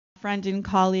friend and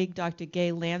colleague, Dr.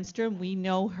 Gay Landstrom. We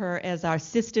know her as our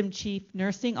System Chief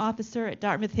Nursing Officer at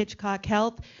Dartmouth-Hitchcock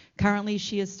Health. Currently,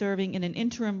 she is serving in an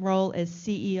interim role as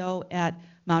CEO at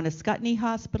Mount Ascutney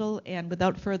Hospital. And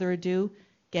without further ado,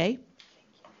 Gay.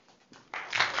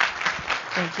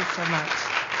 Thank you so much.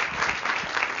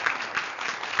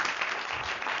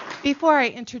 Before I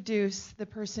introduce the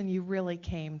person you really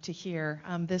came to hear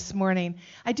this morning,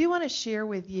 I do want to share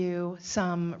with you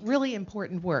some really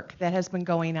important work that has been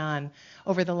going on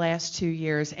over the last 2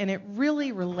 years, and it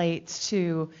really relates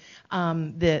to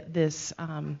this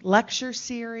lecture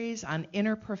series on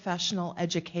interprofessional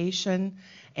education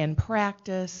and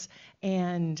practice,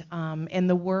 and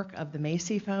the work of the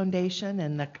Macy Foundation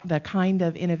and the kind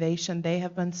of innovation they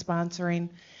have been sponsoring.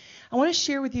 I want to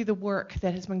share with you the work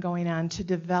that has been going on to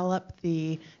develop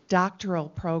the doctoral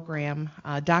program,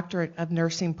 Doctorate of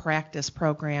Nursing Practice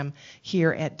program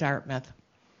here at Dartmouth.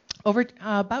 Over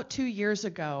about 2 years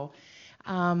ago,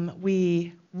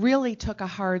 we really took a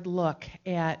hard look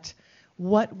at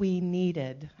what we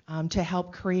needed to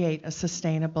help create a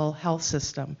sustainable health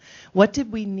system. What did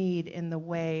we need in the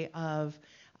way of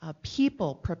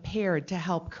people prepared to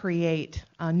help create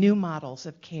new models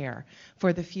of care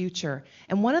for the future?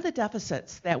 And one of the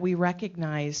deficits that we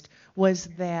recognized was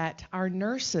that our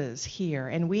nurses here,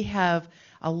 and we have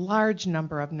a large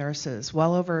number of nurses,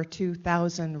 well over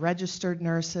 2,000 registered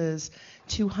nurses,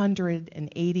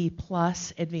 280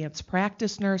 plus advanced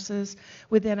practice nurses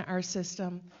within our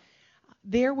system.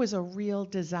 There was a real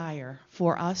desire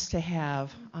for us to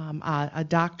have a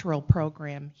doctoral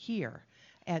program here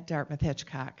at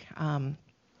Dartmouth-Hitchcock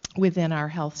within our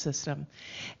health system.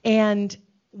 And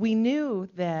we knew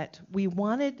that we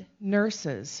wanted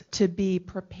nurses to be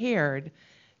prepared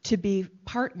to be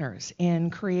partners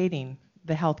in creating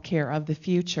the healthcare of the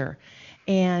future.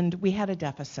 And we had a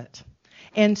deficit.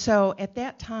 And so at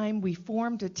that time, we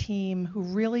formed a team who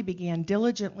really began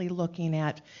diligently looking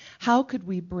at how could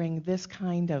we bring this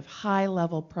kind of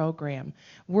high-level program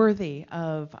worthy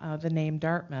of the name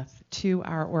Dartmouth to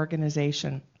our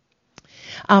organization.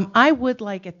 I would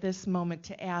like at this moment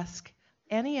to ask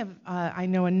I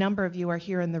know a number of you are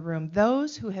here in the room,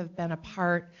 those who have been a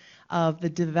part of the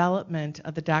development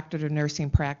of the Doctorate of Nursing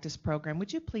Practice program,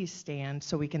 would you please stand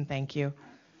so we can thank you?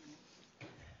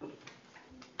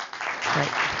 Great.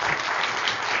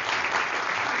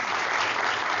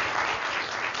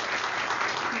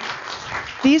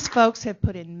 These folks have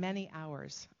put in many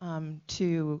hours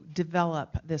to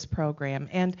develop this program.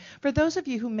 And for those of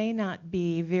you who may not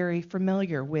be very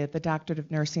familiar with the Doctorate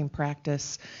of Nursing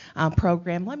Practice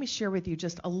program, let me share with you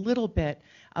just a little bit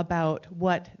about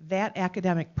what that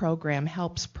academic program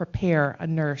helps prepare a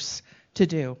nurse to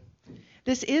do.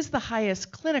 This is the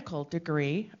highest clinical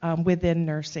degree within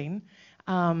nursing.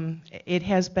 It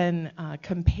has been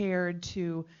compared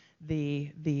to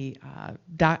the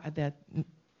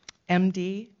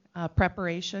MD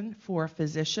preparation for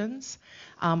physicians.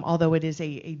 Although it is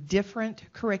a different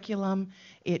curriculum,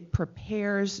 it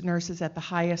prepares nurses at the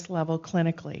highest level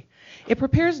clinically. It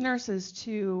prepares nurses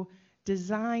to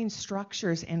design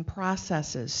structures and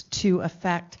processes to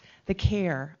affect the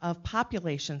care of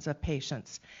populations of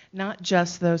patients, not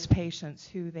just those patients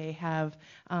who they have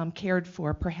cared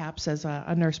for perhaps as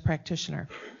a nurse practitioner.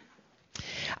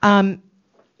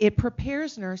 It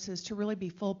prepares nurses to really be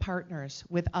full partners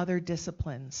with other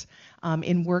disciplines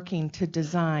in working to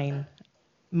design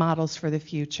models for the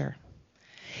future.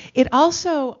 It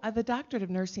also, the Doctorate of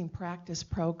Nursing Practice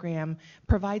program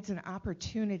provides an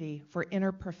opportunity for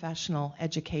interprofessional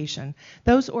education.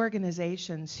 Those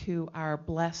organizations who are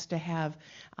blessed to have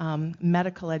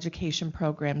medical education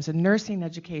programs and nursing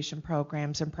education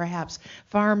programs and perhaps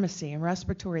pharmacy and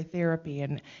respiratory therapy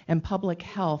and public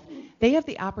health, they have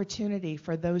the opportunity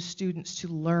for those students to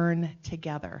learn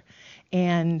together.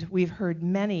 And we've heard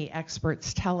many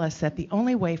experts tell us that the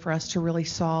only way for us to really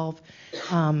solve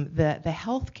the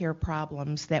healthcare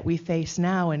problems that we face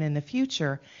now and in the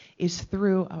future is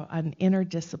through an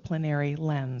interdisciplinary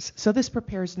lens. So this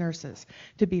prepares nurses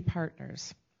to be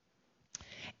partners.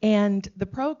 And the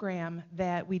program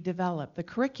that we developed, the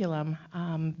curriculum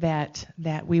that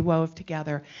we wove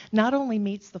together, not only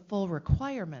meets the full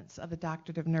requirements of the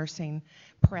Doctorate of Nursing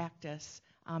Practice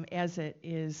as it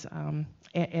is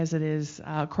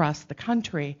across the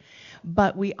country,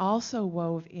 but we also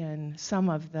wove in some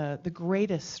of the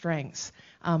greatest strengths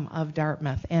of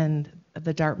Dartmouth and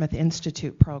the Dartmouth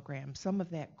Institute program, some of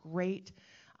that great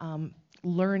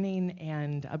learning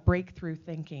and breakthrough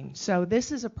thinking. So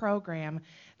this is a program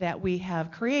that we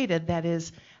have created that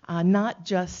is not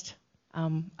just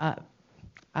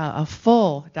a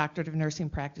full Doctorate of Nursing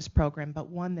Practice program, but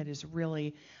one that is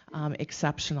really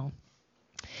exceptional.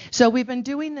 So we've been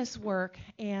doing this work,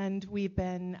 and we've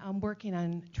been working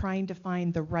on trying to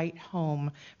find the right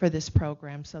home for this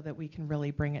program so that we can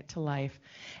really bring it to life.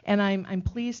 And I'm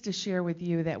pleased to share with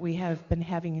you that we have been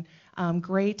having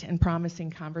great and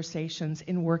promising conversations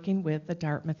in working with the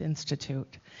Dartmouth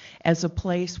Institute as a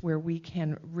place where we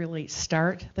can really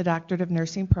start the Doctorate of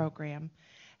Nursing program,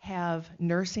 have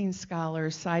nursing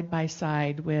scholars side by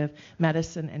side with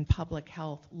medicine and public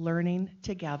health learning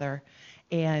together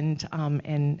and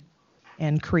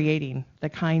creating the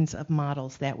kinds of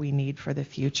models that we need for the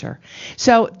future.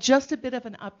 So just a bit of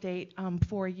an update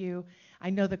for you. I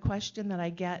know the question that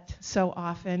I get so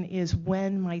often is,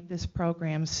 when might this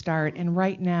program start? And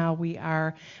right now we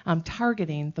are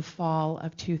targeting the fall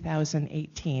of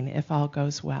 2018 if all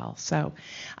goes well. So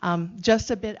just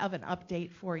a bit of an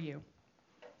update for you.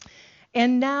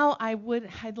 And now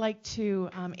I'd like to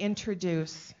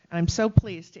introduce, and I'm so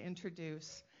pleased to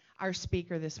introduce our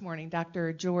speaker this morning,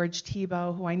 Dr. George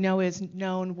Thibault, who I know is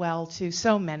known well to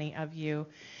so many of you.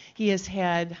 He has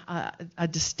had a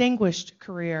distinguished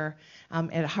career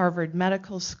at Harvard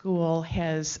Medical School,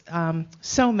 has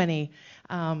so many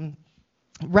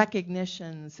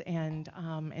recognitions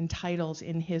and titles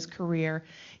in his career.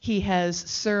 He has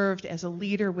served as a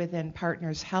leader within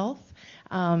Partners Health,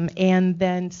 and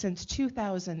then since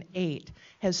 2008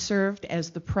 has served as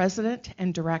the president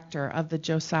and director of the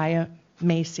Josiah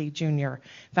Macy Jr.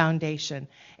 Foundation.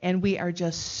 And we are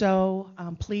just so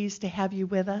pleased to have you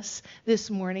with us this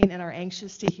morning and are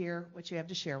anxious to hear what you have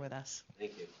to share with us.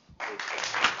 Thank you.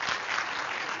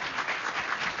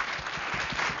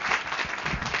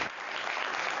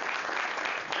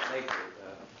 Thank you.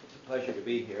 It's a pleasure to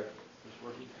be here. Is this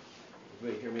working?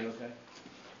 Everybody hear me okay?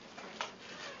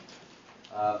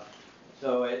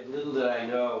 So little did I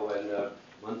know when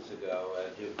months ago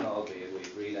Jim called me and we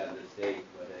agreed on this date,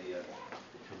 what a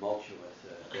tumultuous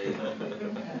day.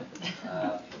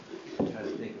 I'm trying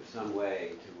to think of some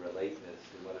way to relate this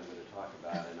to what I'm going to talk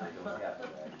about, and I don't have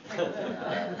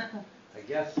to. I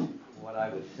guess what I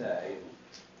would say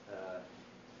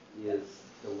is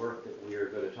the work that we are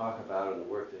going to talk about and the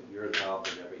work that you're involved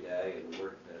in every day and the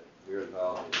work that we're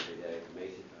involved in every day at the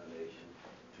Macy Foundation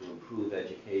to improve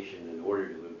education in order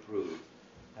to improve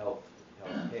health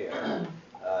care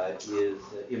is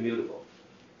immutable.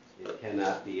 It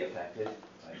cannot be affected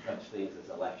by such things as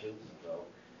elections, so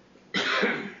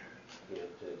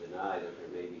to deny that there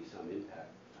may be some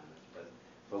impact on it.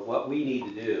 But what we need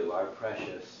to do, our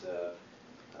precious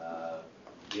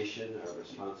mission, our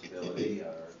responsibility,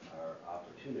 our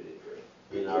opportunity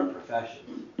in our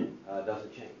profession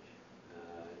doesn't change.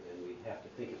 And we have to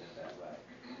think of it that way.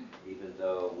 Even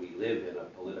though we live in a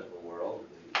political world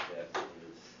that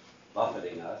is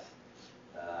buffeting us,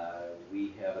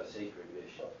 we have a sacred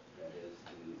mission, that is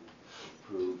to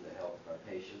improve the health of our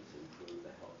patients, improve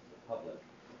the health of the public,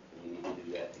 and we need to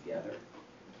do that together.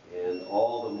 And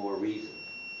all the more reason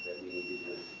that we need to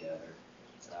do it together,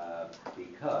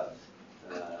 because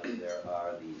there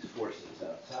are these forces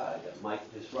outside that might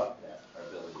disrupt that, our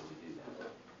ability to do that.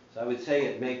 So I would say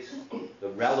it makes the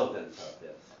relevance of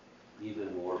this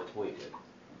even more pointed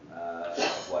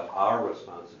of what our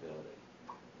responsibility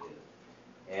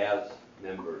is as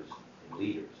members and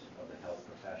leaders of the health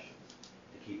professions,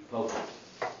 to keep focused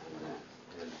on that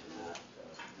and to not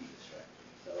be distracted.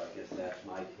 So I guess that's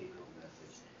my take-home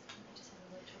message. Just have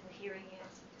a little trouble hearing it.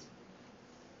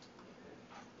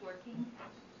 Working?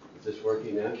 Is this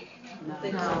working now? No.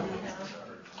 There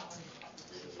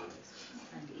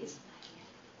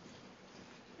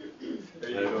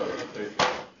you go.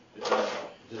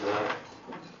 Is it not?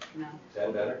 No. Is that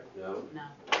better? No? No.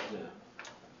 No.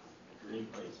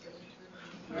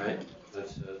 All right.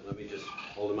 Let me just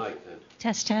hold the mic then.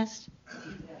 Test, test.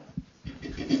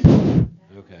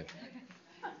 Okay.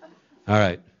 All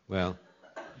right. Well,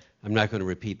 I'm not going to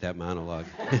repeat that monologue.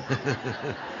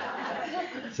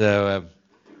 So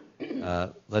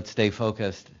let's stay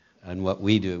focused on what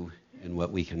we do and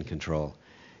what we can control,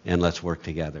 and let's work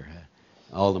together.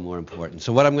 All the more important.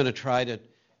 So what I'm going to try to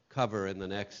cover in the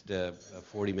next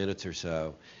 40 minutes or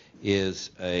so is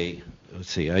let's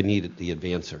see, I needed the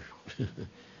advancer.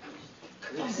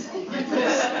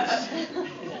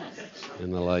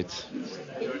 And the lights.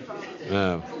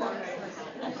 Oh.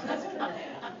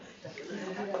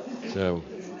 So,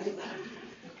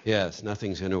 yes,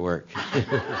 nothing's going to work.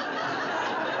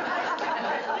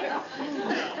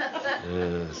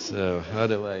 So how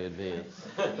do I advance?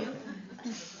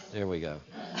 There we go.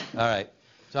 All right.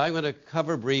 So I'm going to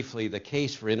cover briefly the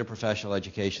case for interprofessional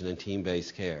education and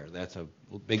team-based care. That's a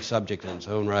big subject in its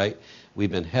own right.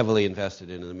 We've been heavily invested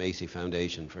in the Macy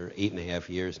Foundation for 8.5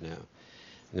 years now.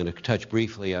 I'm going to touch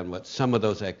briefly on what some of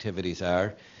those activities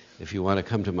are. If you want to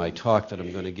come to my talk that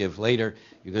I'm going to give later,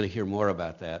 you're going to hear more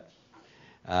about that.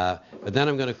 But then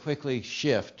I'm going to quickly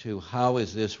shift to how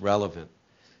is this relevant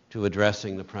to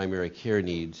addressing the primary care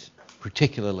needs,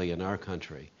 particularly in our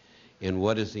country, and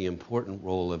what is the important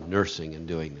role of nursing in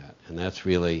doing that. And that's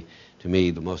really, to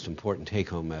me, the most important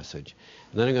take-home message.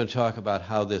 And then I'm going to talk about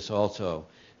how this also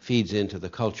feeds into the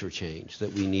culture change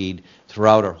that we need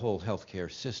throughout our whole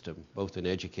healthcare system, both in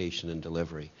education and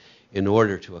delivery, in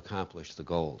order to accomplish the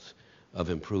goals of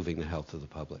improving the health of the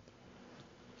public.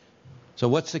 So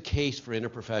what's the case for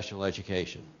interprofessional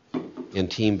education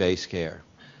and team-based care?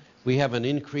 We have an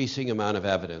increasing amount of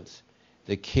evidence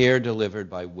that care delivered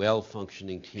by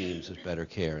well-functioning teams is better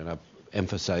care. And I'll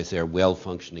emphasize there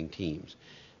well-functioning teams,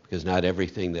 because not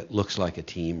everything that looks like a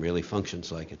team really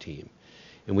functions like a team.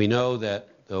 And we know that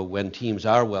though when teams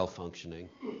are well-functioning,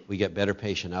 we get better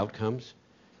patient outcomes.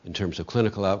 In terms of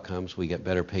clinical outcomes, we get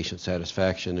better patient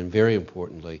satisfaction, and very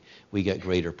importantly, we get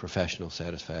greater professional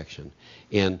satisfaction.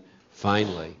 And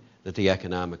finally, that the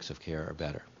economics of care are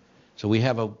better. So we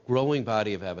have a growing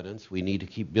body of evidence. We need to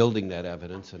keep building that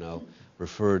evidence, and I'll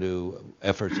refer to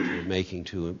efforts that we're making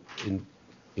to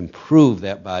improve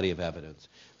that body of evidence.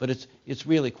 But it's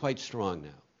really quite strong now.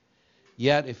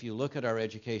 Yet, if you look at our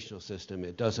educational system,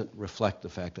 it doesn't reflect the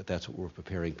fact that that's what we're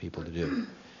preparing people to do.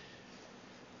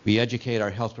 We educate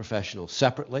our health professionals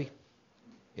separately,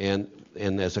 and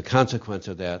as a consequence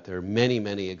of that, there are many,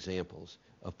 many examples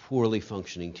of poorly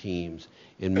functioning teams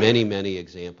and many, many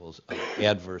examples of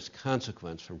adverse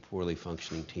consequence from poorly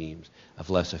functioning teams, of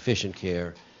less efficient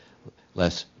care,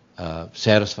 less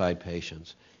satisfied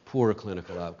patients, poorer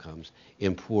clinical outcomes,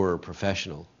 and poorer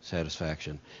professional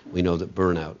satisfaction. We know that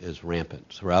burnout is rampant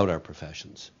throughout our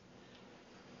professions.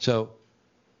 So,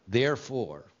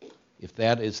 therefore, if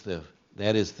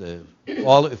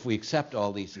if we accept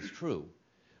all these as true,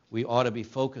 we ought to be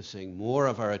focusing more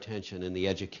of our attention in the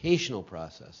educational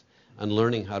process on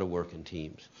learning how to work in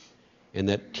teams, and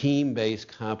that team-based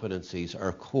competencies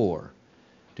are core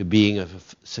to being a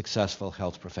successful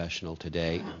health professional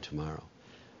today and tomorrow.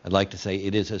 I'd like to say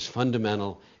it is as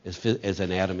fundamental as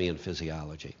anatomy and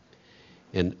physiology.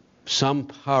 And some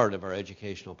part of our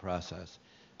educational process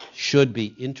should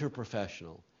be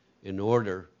interprofessional in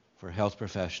order for health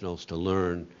professionals to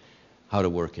learn how to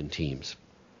work in teams.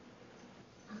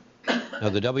 Now,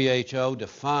 the WHO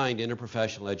defined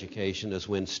interprofessional education as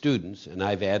when students, and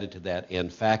I've added to that,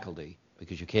 and faculty,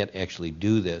 because you can't actually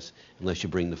do this unless you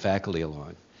bring the faculty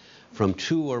along, from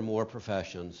two or more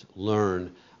professions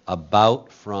learn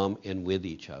about, from, and with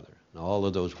each other. Now, all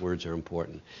of those words are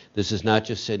important. This is not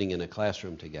just sitting in a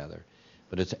classroom together,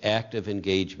 but it's active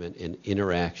engagement and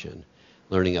interaction,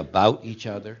 learning about each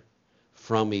other,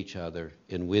 from each other,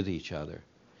 and with each other,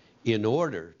 in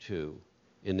order to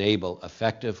enable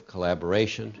effective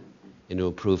collaboration and to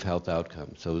improve health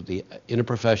outcomes. So the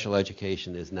interprofessional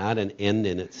education is not an end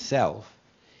in itself.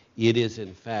 It is,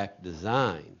 in fact,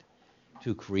 designed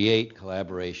to create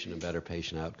collaboration and better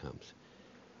patient outcomes.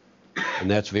 And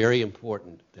that's very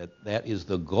important, that is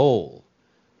the goal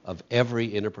of every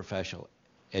interprofessional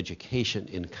education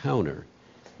encounter,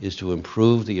 is to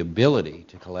improve the ability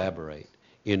to collaborate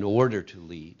in order to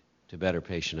lead to better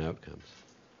patient outcomes.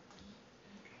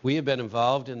 We have been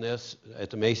involved in this at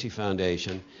the Macy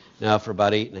Foundation now for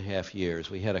about 8.5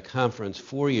 years. We had a conference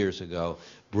 4 years ago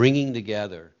bringing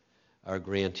together our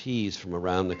grantees from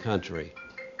around the country.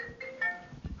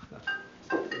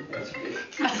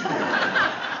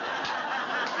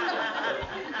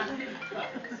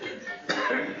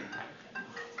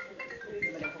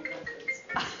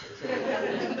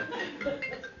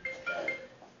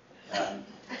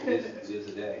 It is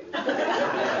a day.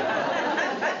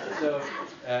 So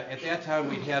at that time,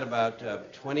 we'd had about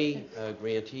 20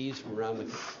 grantees from around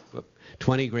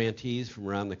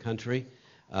the country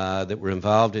that were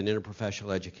involved in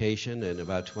interprofessional education, and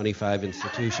about 25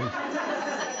 institutions.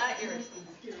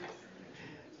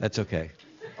 That's okay.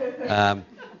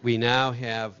 We now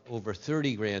have over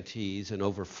 30 grantees and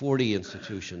over 40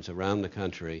 institutions around the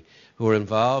country who are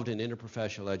involved in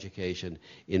interprofessional education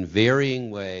in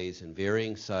varying ways, in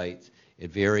varying sites,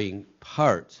 at varying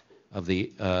parts of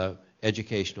the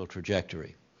educational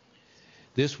trajectory.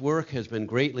 This work has been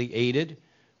greatly aided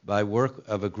by work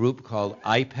of a group called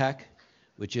IPEC,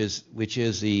 which is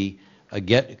the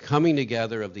coming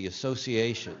together of the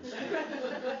associations.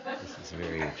 This is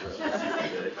very interesting.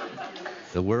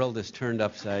 The world is turned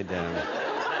upside down.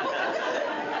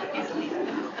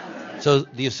 So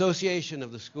the Association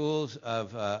of the Schools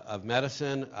of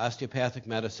Medicine, Osteopathic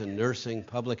Medicine, Nursing,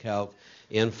 Public Health,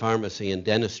 and Pharmacy and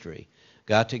Dentistry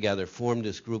got together, formed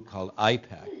this group called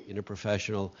IPEC,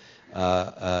 Interprofessional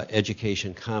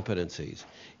Education Competencies,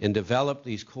 and developed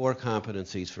these core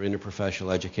competencies for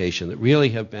interprofessional education that really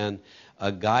have been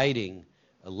a guiding,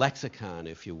 a lexicon,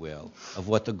 if you will, of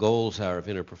what the goals are of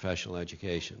interprofessional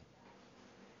education.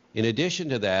 In addition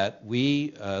to that, we,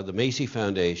 the Macy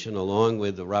Foundation, along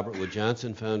with the Robert Wood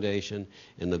Johnson Foundation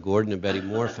and the Gordon and Betty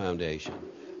Moore Foundation,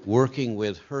 working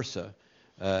with HRSA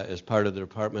as part of the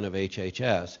Department of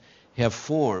HHS, have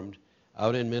formed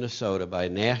out in Minnesota by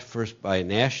a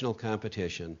national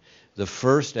competition the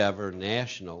first ever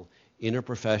national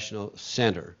interprofessional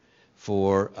center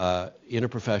for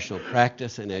interprofessional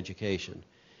practice and education.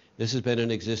 This has been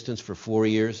in existence for 4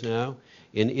 years now,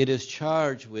 and it is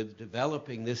charged with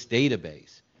developing this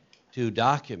database to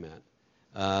document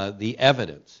the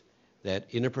evidence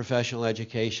that interprofessional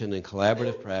education and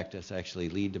collaborative practice actually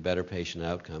lead to better patient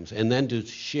outcomes, and then to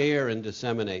share and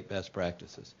disseminate best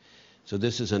practices. So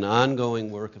this is an ongoing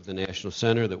work of the National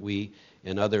Center that we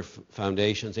and other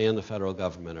foundations and the federal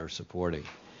government are supporting.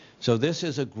 So this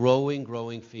is a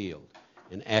growing field,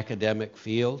 an academic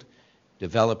field,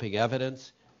 developing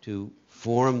evidence to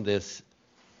form this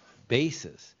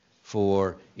basis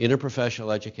for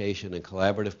interprofessional education and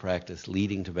collaborative practice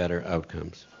leading to better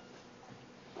outcomes.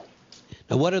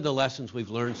 Now, what are the lessons we've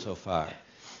learned so far,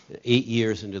 8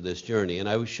 years into this journey? And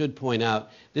I should point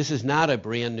out, this is not a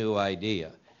brand new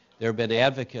idea. There have been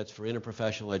advocates for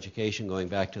interprofessional education going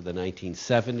back to the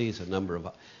 1970s, a number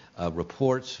of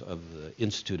reports of the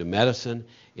Institute of Medicine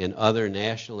and other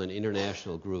national and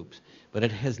international groups. But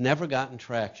it has never gotten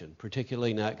traction,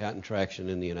 particularly not gotten traction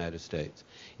in the United States.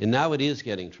 And now it is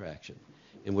getting traction.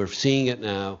 And we're seeing it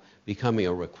now becoming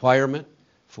a requirement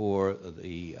for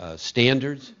the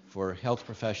standards for health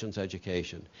professions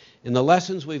education. And the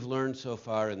lessons we've learned so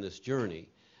far in this journey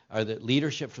are that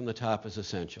leadership from the top is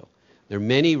essential. There are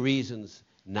many reasons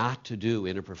not to do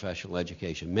interprofessional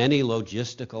education, many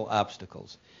logistical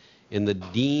obstacles. And the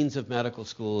deans of medical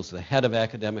schools, the head of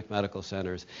academic medical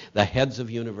centers, the heads of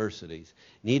universities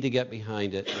need to get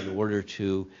behind it in order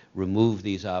to remove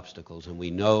these obstacles. And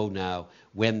we know now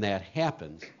when that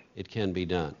happens, it can be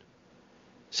done.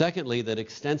 Secondly, that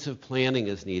extensive planning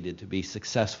is needed to be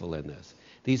successful in this.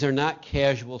 These are not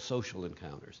casual social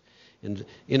encounters. And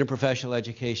interprofessional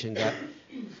education got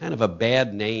kind of a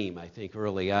bad name, I think,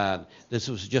 early on. This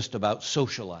was just about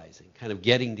socializing, kind of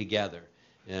getting together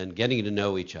and getting to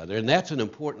know each other. And that's an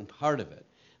important part of it.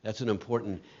 That's an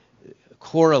important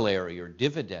corollary or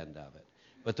dividend of it.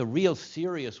 But the real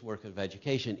serious work of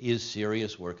education is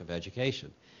serious work of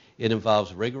education. It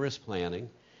involves rigorous planning,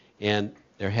 and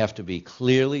there have to be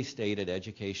clearly stated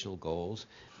educational goals,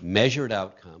 measured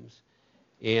outcomes,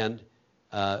 and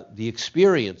the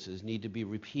experiences need to be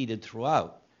repeated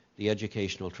throughout the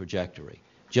educational trajectory.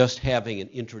 Just having an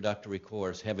introductory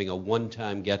course, having a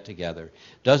one-time get-together,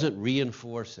 doesn't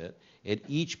reinforce it at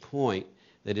each point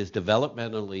that is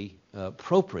developmentally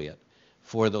appropriate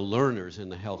for the learners in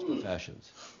the health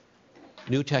professions.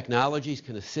 New technologies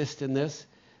can assist in this.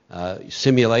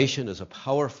 Simulation is a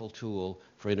powerful tool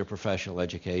for interprofessional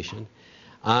education.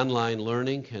 Online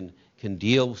learning can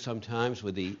deal sometimes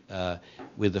with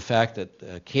the fact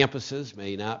that campuses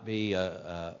may not be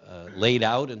laid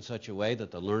out in such a way that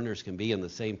the learners can be in the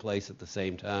same place at the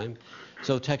same time.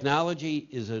 So technology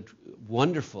is a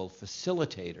wonderful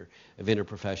facilitator of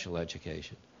interprofessional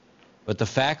education. But the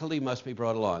faculty must be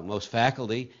brought along. Most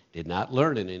faculty did not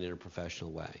learn in an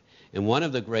interprofessional way. And one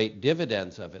of the great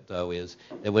dividends of it, though, is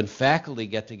that when faculty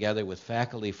get together with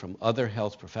faculty from other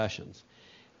health professions,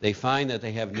 they find that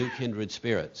they have new kindred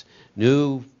spirits,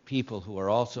 new people who are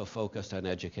also focused on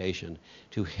education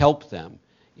to help them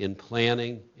in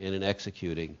planning and in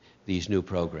executing these new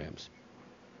programs.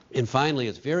 And finally,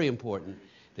 it's very important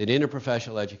that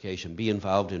interprofessional education be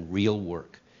involved in real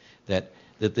work, that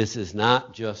this is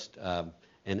not just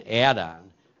an add-on,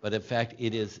 but in fact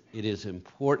it is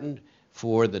important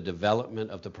for the development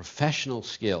of the professional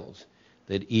skills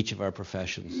that each of our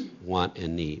professions want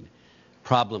and need.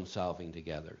 Problem solving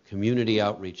together, community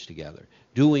outreach together,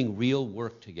 doing real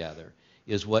work together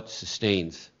is what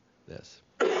sustains this.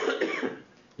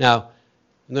 Now,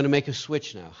 I'm going to make a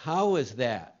switch now. How is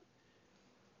that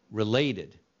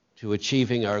related to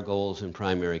achieving our goals in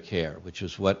primary care, which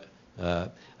is what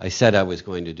I said I was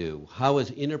going to do? How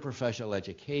is interprofessional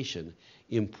education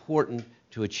important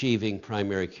to achieving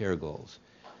primary care goals?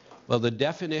 Well, the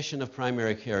definition of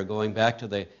primary care, going back to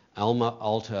the Alma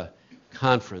Ata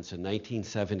conference in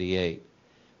 1978,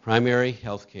 Primary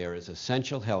health care is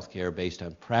essential health care based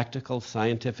on practical,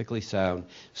 scientifically sound,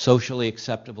 socially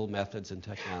acceptable methods and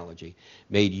technology,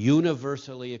 made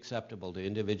universally acceptable to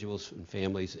individuals and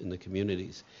families in the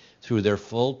communities through their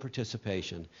full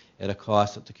participation at a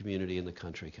cost that the community and the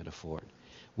country can afford.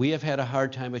 We have had a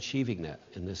hard time achieving that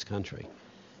in this country,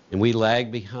 and we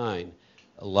lag behind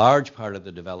a large part of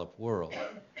the developed world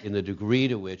in the degree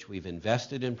to which we've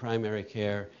invested in primary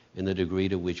care, in the degree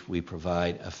to which we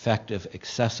provide effective,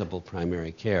 accessible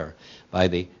primary care by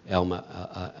the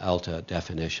ALTA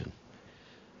definition.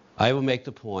 I will make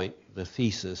the point, the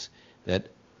thesis, that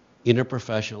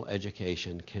interprofessional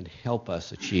education can help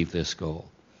us achieve this goal.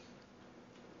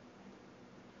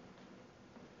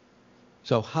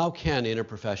 So how can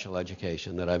interprofessional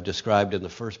education that I've described in the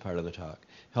first part of the talk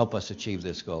help us achieve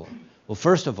this goal? Well,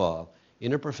 first of all,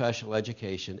 interprofessional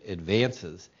education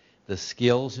advances the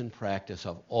skills and practice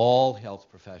of all health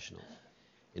professionals.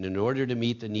 And in order to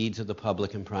meet the needs of the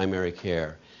public in primary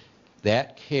care,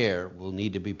 that care will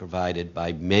need to be provided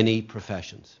by many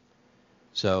professions.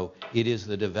 So it is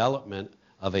the development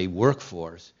of a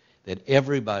workforce that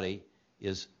everybody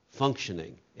is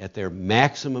functioning at their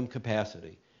maximum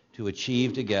capacity to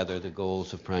achieve together the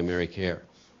goals of primary care.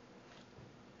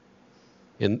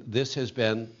 And this has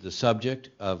been the subject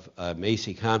of a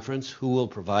Macy conference, Who Will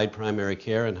Provide Primary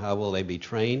Care and How Will They Be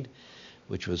Trained,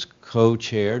 which was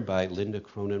co-chaired by Linda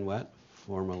Cronenwet,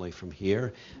 formerly from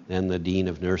here, then the Dean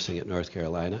of Nursing at North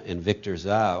Carolina, and Victor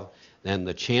Zhao, then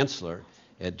the Chancellor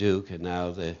at Duke, and now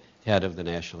the head of the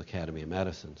National Academy of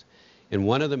Medicine. And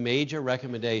one of the major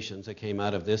recommendations that came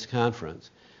out of this conference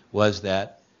was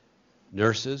that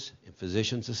nurses and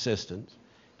physician's assistants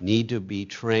need to be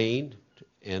trained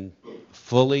and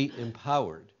fully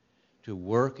empowered to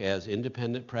work as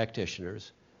independent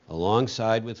practitioners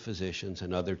alongside with physicians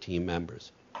and other team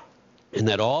members. And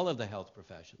that all of the health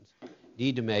professions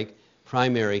need to make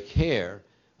primary care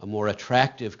a more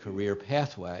attractive career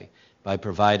pathway by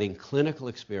providing clinical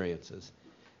experiences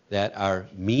that are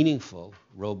meaningful,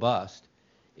 robust,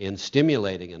 and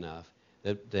stimulating enough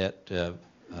that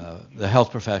the health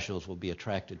professionals will be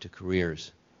attracted to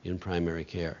careers in primary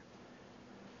care.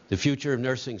 The Future of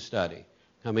Nursing study,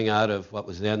 coming out of what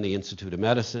was then the Institute of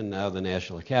Medicine, now the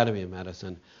National Academy of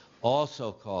Medicine,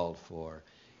 also called for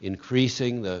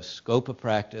increasing the scope of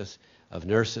practice of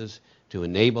nurses to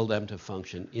enable them to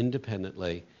function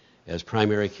independently as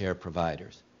primary care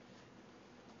providers.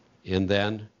 And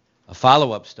then a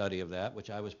follow-up study of that, which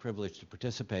I was privileged to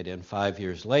participate in 5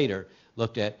 years later,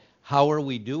 looked at how are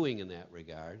we doing in that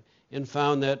regard, and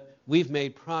found that we've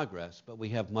made progress, but we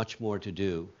have much more to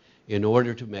do in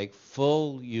order to make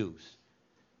full use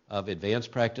of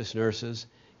advanced practice nurses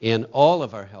and all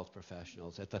of our health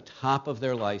professionals at the top of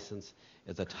their license,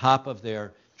 at the top of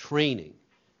their training,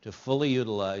 to fully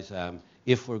utilize them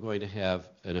if we're going to have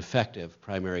an effective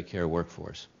primary care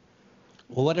workforce.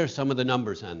 Well, what are some of the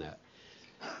numbers on that?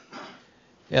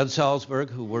 Ed Salzberg,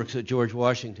 who works at George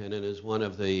Washington and is one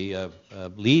of the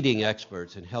leading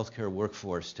experts in healthcare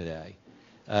workforce today,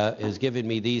 has given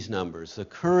me these numbers. The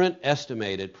current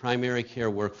estimated primary care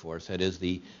workforce, that is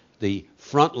the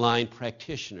frontline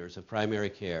practitioners of primary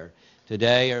care,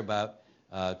 today are about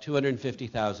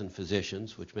 250,000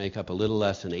 physicians, which make up a little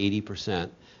less than 80%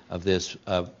 of this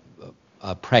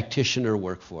practitioner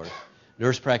workforce.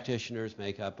 Nurse practitioners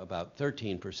make up about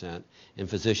 13%, and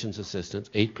physician's assistants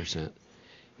 8%.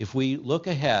 If we look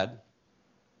ahead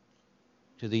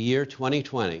to the year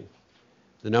 2020,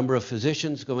 the number of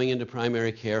physicians going into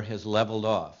primary care has leveled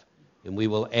off, and we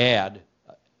will add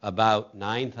about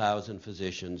 9,000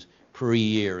 physicians per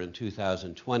year in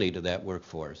 2020 to that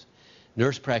workforce.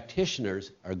 Nurse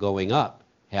practitioners are going up,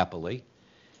 happily,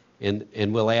 and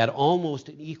we'll add almost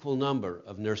an equal number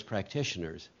of nurse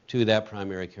practitioners to that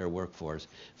primary care workforce.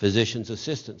 Physician's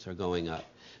assistants are going up,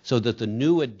 so that the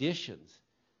new additions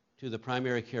to the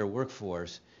primary care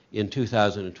workforce in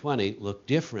 2020 look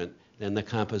different than the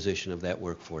composition of that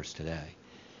workforce today.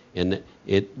 And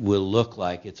it will look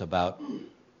like it's about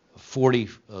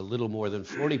a little more than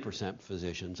 40%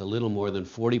 physicians, a little more than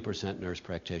 40% nurse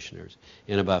practitioners,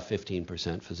 and about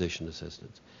 15% physician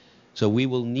assistants. So we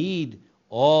will need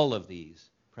all of these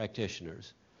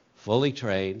practitioners fully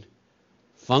trained,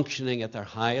 functioning at their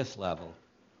highest level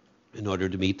in order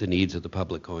to meet the needs of the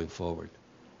public going forward.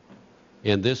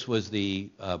 And this was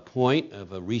the point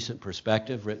of a recent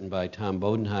perspective written by Tom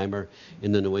Bodenheimer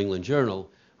in the New England Journal,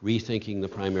 Rethinking the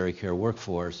Primary Care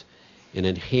Workforce, an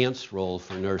enhanced role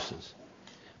for nurses.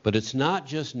 But it's not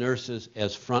just nurses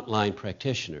as frontline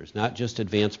practitioners, not just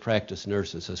advanced practice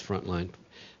nurses as frontline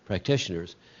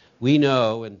practitioners. We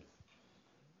know, and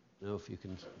I don't know if you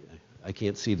can, I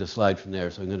can't see the slide from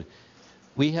there, so I'm going to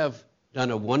We have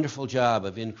done a wonderful job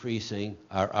of increasing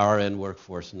our RN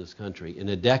workforce in this country. In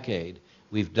a decade,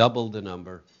 we've doubled the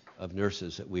number of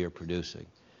nurses that we are producing.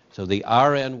 So the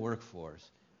RN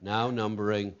workforce, now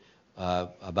numbering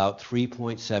about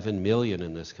 3.7 million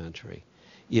in this country,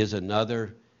 is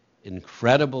another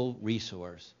incredible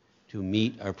resource to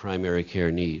meet our primary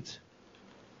care needs.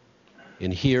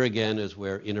 And here again is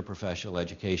where interprofessional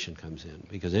education comes in,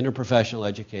 because interprofessional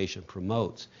education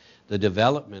promotes the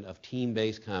development of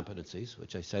team-based competencies,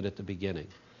 which I said at the beginning.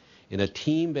 And a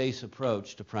team-based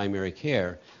approach to primary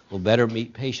care will better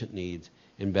meet patient needs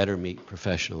and better meet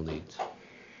professional needs.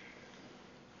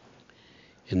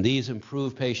 And these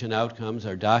improved patient outcomes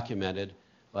are documented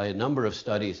by a number of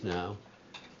studies now.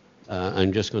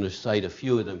 I'm just going to cite a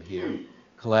few of them here.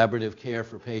 Collaborative care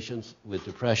for patients with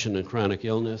depression and chronic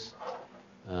illness,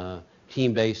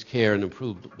 team-based care and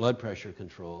improved blood pressure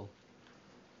control,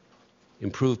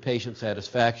 improved patient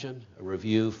satisfaction. A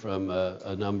review from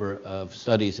a number of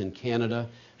studies in Canada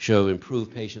show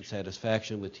improved patient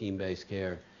satisfaction with team-based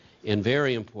care, and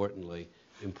very importantly,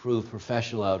 improved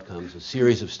professional outcomes. A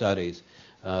series of studies,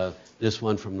 this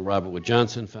one from the Robert Wood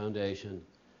Johnson Foundation,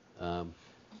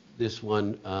 this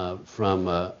one from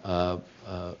a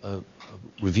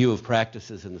review of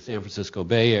practices in the San Francisco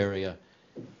Bay Area,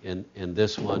 and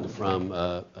this one from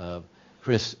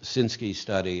Chris Sinsky's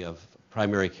study of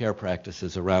primary care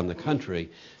practices around the country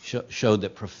showed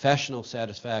that professional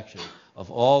satisfaction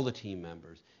of all the team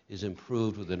members is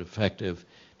improved with an effective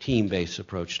team-based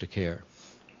approach to care.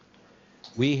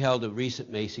 We held a recent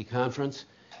Macy conference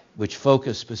which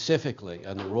focused specifically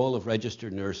on the role of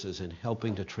registered nurses in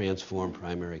helping to transform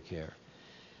primary care,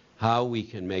 how we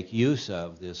can make use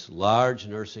of this large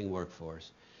nursing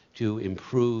workforce to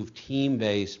improve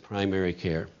team-based primary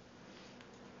care.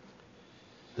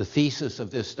 The thesis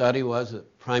of this study was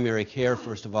that primary care,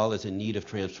 first of all, is in need of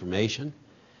transformation.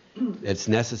 It's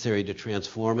necessary to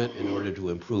transform it in order to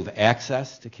improve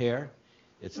access to care.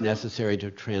 It's necessary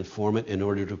to transform it in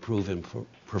order to improve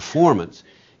performance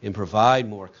and provide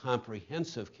more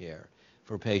comprehensive care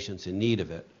for patients in need of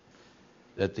it.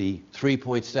 That the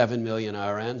 3.7 million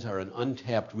RNs are an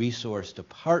untapped resource to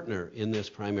partner in this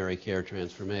primary care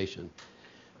transformation.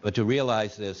 But to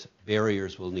realize this,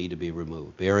 barriers will need to be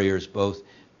removed. Barriers both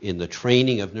in the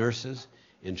training of nurses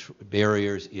and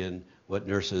barriers in what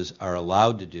nurses are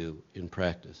allowed to do in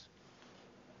practice.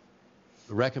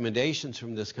 The recommendations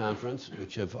from this conference,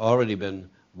 which have already been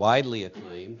widely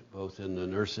acclaimed, both in the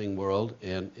nursing world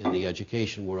and in the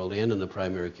education world and in the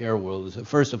primary care world, is that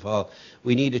first of all,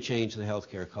 we need to change the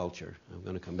healthcare culture. I'm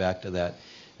going to come back to that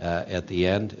at the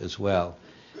end as well.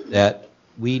 That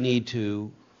we need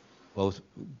to both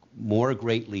more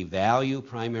greatly value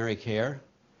primary care,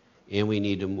 and we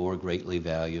need to more greatly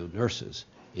value nurses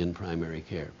in primary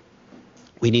care.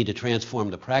 We need to transform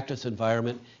the practice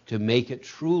environment to make it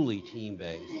truly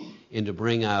team-based and to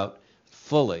bring out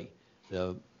fully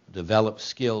the developed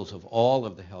skills of all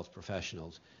of the health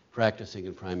professionals practicing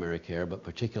in primary care, but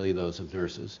particularly those of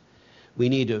nurses. We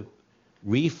need to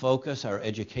refocus our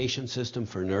education system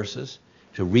for nurses,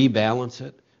 to rebalance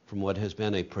it from what has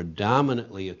been a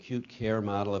predominantly acute care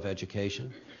model of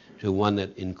education to one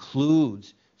that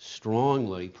includes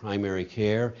strongly primary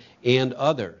care and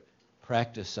other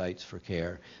practice sites for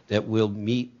care that will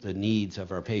meet the needs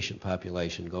of our patient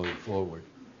population going forward.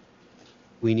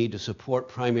 We need to support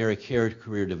primary care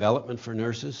career development for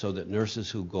nurses so that nurses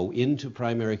who go into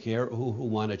primary care or who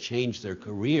want to change their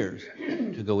careers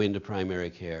to go into primary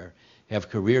care have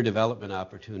career development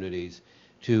opportunities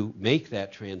to make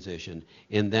that transition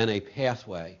and then a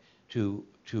pathway to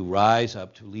rise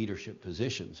up to leadership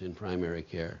positions in primary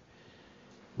care.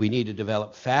 We need to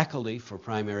develop faculty for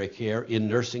primary care in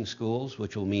nursing schools,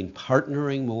 which will mean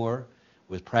partnering more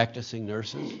with practicing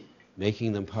nurses,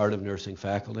 making them part of nursing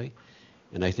faculty.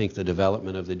 And I think the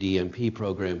development of the DNP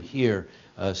program here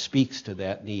speaks to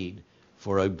that need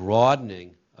for a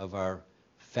broadening of our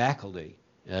faculty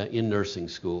in nursing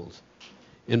schools.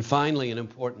 And finally and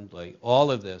importantly, all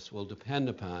of this will depend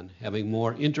upon having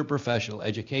more interprofessional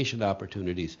education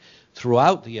opportunities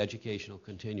throughout the educational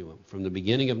continuum, from the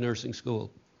beginning of nursing school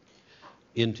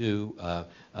into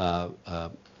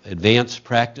advanced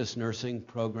practice nursing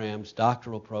programs,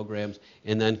 doctoral programs,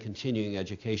 and then continuing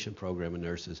education program in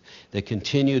nurses that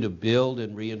continue to build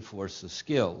and reinforce the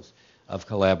skills of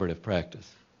collaborative practice.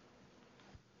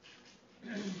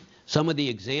 Some of the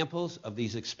examples of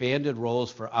these expanded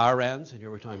roles for RNs, and here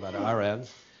we're talking about RNs,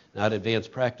 not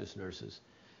advanced practice nurses,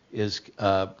 is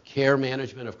care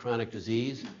management of chronic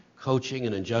disease, coaching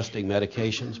and adjusting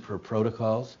medications per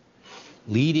protocols,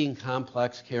 leading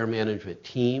complex care management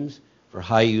teams for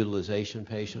high utilization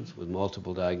patients with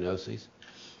multiple diagnoses,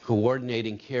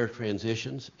 coordinating care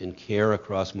transitions and care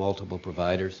across multiple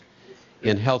providers,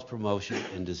 and health promotion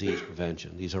and disease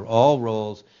prevention. These are all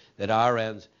roles that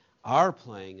RNs are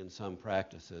playing in some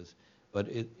practices, but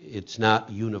it's not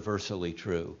universally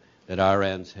true that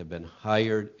RNs have been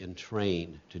hired and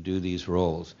trained to do these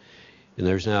roles. And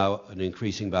there's now an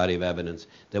increasing body of evidence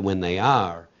that when they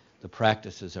are, the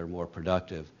practices are more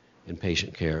productive and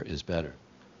patient care is better.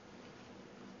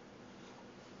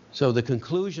 So the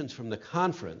conclusions from the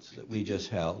conference that we just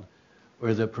held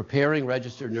were that preparing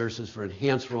registered nurses for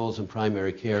enhanced roles in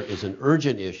primary care is an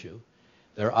urgent issue.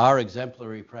 There are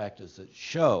exemplary practices that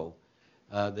show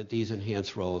that these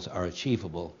enhanced roles are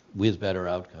achievable with better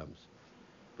outcomes.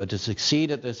 But to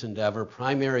succeed at this endeavor,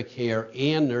 primary care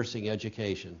and nursing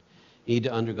education need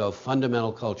to undergo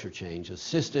fundamental culture change,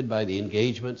 assisted by the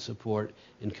engagement, support,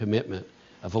 and commitment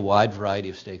of a wide variety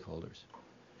of stakeholders.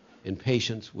 And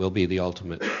patients will be the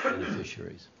ultimate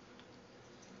beneficiaries.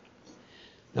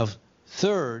 Now,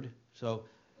 third, so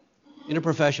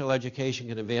interprofessional education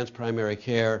can advance primary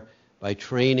care by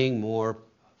training more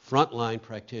frontline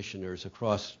practitioners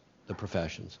across the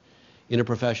professions.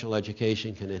 Interprofessional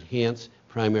education can enhance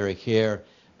primary care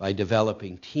by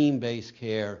developing team-based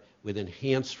care with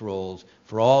enhanced roles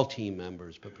for all team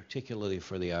members, but particularly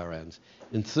for the RNs.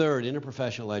 And third,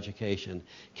 interprofessional education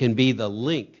can be the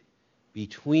link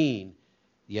between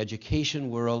the education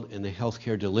world and the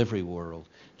healthcare delivery world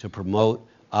to promote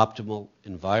optimal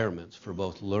environments for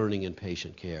both learning and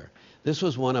patient care. This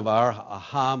was one of our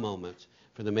aha moments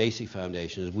for the Macy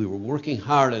Foundation, as we were working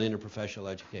hard on interprofessional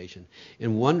education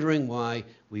and wondering why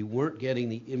we weren't getting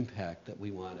the impact that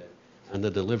we wanted on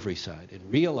the delivery side,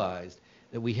 and realized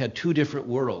that we had two different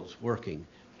worlds working,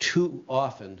 two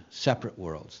often separate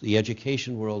worlds, the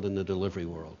education world and the delivery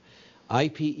world.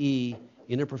 IPE,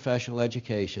 interprofessional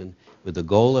education, with the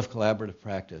goal of collaborative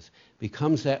practice,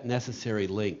 becomes that necessary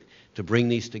link to bring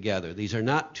these together. These are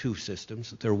not two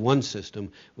systems, they're one system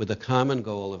with a common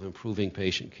goal of improving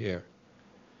patient care.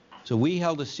 So we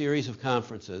held a series of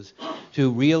conferences to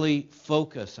really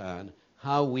focus on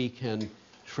how we can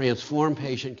transform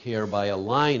patient care by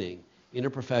aligning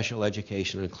interprofessional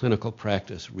education and clinical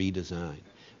practice redesign.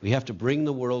 We have to bring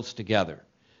the worlds together,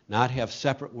 not have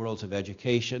separate worlds of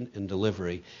education and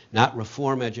delivery, not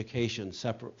reform education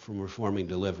separate from reforming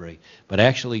delivery, but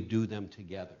actually do them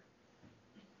together.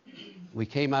 We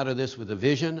came out of this with a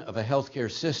vision of a healthcare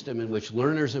system in which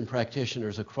learners and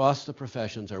practitioners across the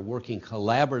professions are working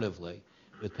collaboratively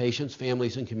with patients,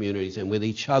 families, and communities, and with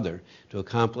each other to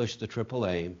accomplish the triple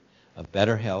aim of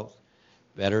better health,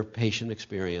 better patient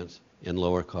experience, and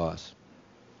lower costs.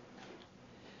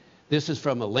 This is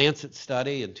from a Lancet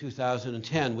study in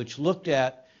 2010, which looked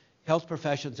at health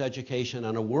professions education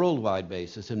on a worldwide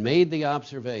basis and made the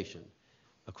observation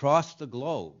across the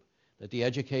globe that the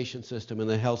education system and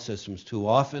the health systems too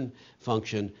often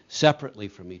function separately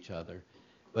from each other,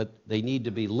 but they need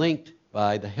to be linked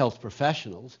by the health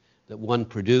professionals that one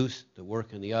produce, that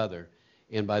work in the other,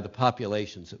 and by the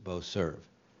populations that both serve.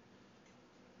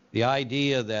 The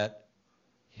idea that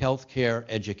healthcare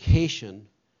education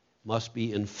must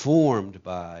be informed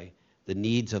by the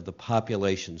needs of the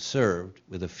population served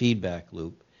with a feedback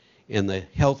loop, and the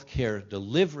healthcare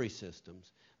delivery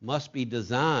systems must be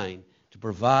designed to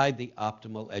provide the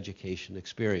optimal education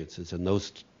experiences, and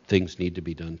those things need to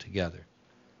be done together.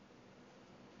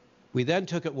 We then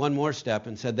took it one more step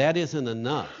and said that isn't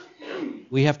enough.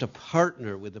 We have to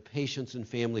partner with the patients and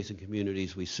families and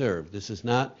communities we serve. This is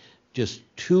not just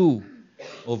two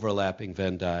overlapping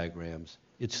Venn diagrams.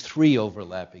 It's three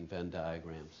overlapping Venn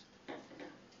diagrams.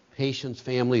 Patients,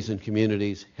 families, and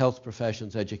communities, health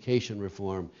professions, education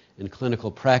reform, and clinical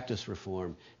practice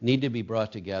reform need to be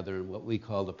brought together in what we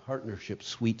call the partnership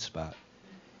sweet spot,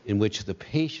 in which the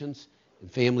patients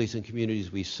and families and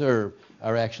communities we serve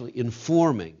are actually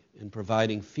informing and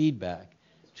providing feedback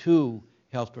to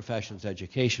health professions,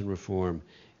 education reform,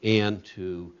 and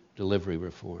to delivery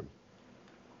reform.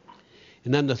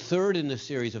 And then the third in this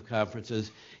series of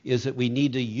conferences is that we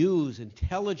need to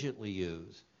intelligently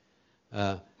use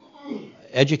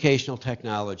educational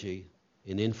technology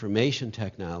and information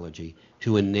technology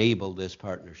to enable this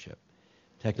partnership.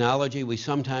 Technology we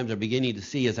sometimes are beginning to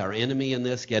see as our enemy in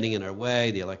this, getting in our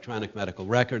way, the electronic medical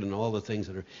record and all the things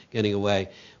that are getting away.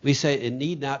 We say it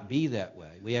need not be that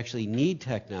way. We actually need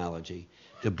technology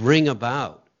to bring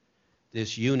about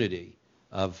this unity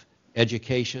of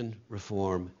education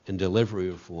reform and delivery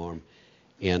reform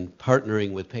and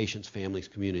partnering with patients, families,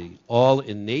 community, all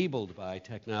enabled by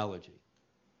technology.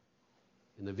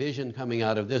 And the vision coming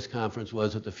out of this conference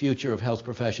was that the future of health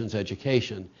professions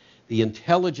education, The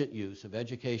intelligent use of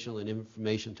educational and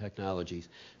information technologies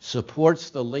supports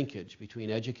the linkage between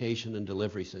education and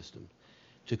delivery system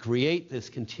to create this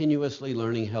continuously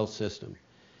learning health system.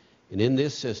 And in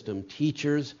this system,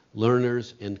 teachers,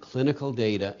 learners, and clinical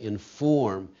data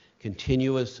inform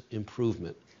continuous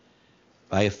improvement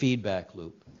by a feedback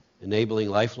loop, enabling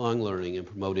lifelong learning and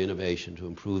promote innovation to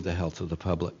improve the health of the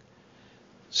public.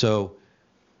 So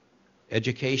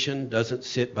education doesn't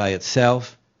sit by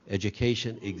itself.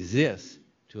 Education exists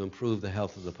to improve the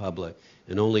health of the public,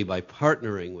 and only by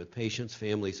partnering with patients,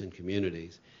 families, and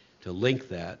communities to link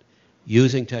that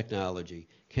using technology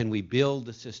can we build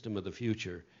the system of the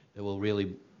future that will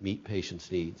really meet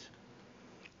patients' needs.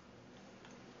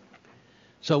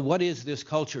 So what is this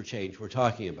culture change we're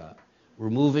talking about? We're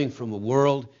moving from a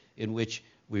world in which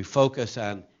we focus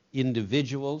on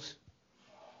individuals,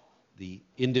 the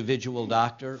individual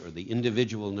doctor or the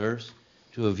individual nurse,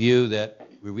 to a view that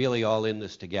we're really all in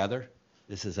this together.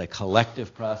 This is a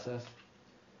collective process.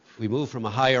 We move from a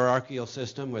hierarchical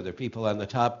system where there are people on the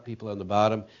top, people on the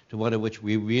bottom, to one in which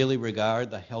we really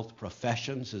regard the health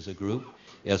professions as a group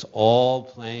as all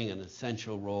playing an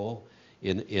essential role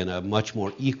in a much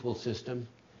more equal system,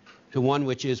 to one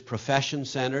which is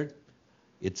profession-centered,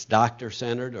 it's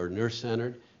doctor-centered or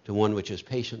nurse-centered, to one which is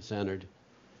patient-centered,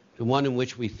 to one in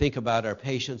which we think about our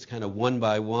patients kind of one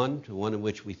by one, to one in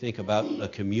which we think about the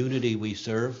community we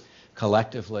serve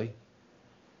collectively,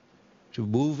 to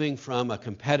moving from a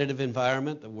competitive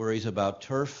environment that worries about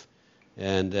turf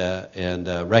and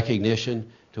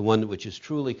recognition to one which is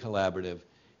truly collaborative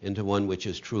and to one which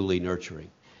is truly nurturing.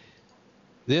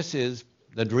 This is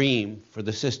the dream for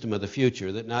the system of the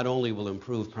future that not only will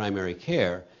improve primary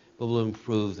care, but will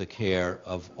improve the care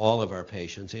of all of our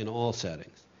patients in all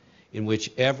settings, in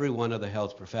which every one of the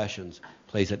health professions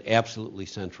plays an absolutely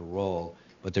central role,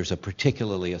 but there's a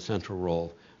particularly a central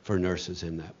role for nurses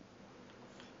in that.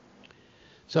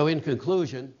 So in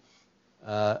conclusion,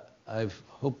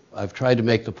 I've tried to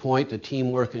make the point that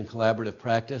teamwork and collaborative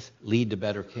practice lead to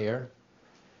better care,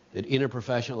 that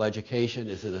interprofessional education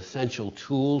is an essential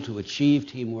tool to achieve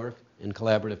teamwork and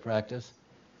collaborative practice.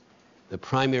 The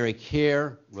primary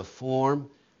care reform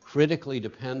critically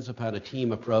depends upon a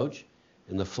team approach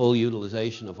and the full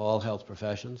utilization of all health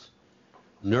professions.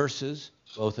 Nurses,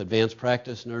 both advanced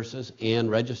practice nurses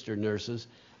and registered nurses,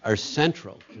 are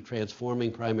central to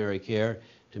transforming primary care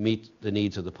to meet the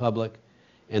needs of the public,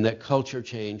 and that culture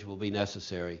change will be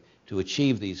necessary to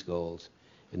achieve these goals,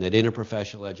 and that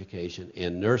interprofessional education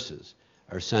and nurses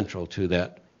are central to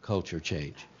that culture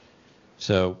change.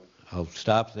 So I'll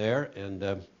stop there,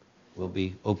 and we'll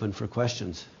be open for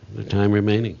questions in the time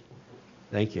remaining.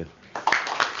 Thank you.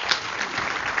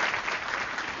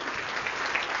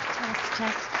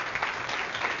 Test.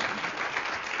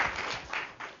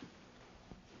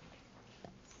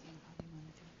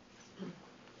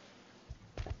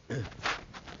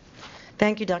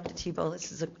 Thank you, Dr. Thibault.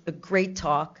 This is a great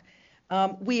talk.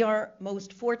 We are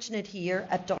most fortunate here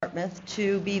at Dartmouth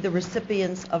to be the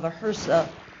recipients of a HRSA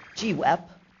GWEP.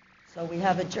 So we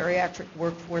have a geriatric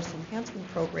workforce enhancement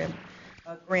program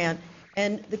grant.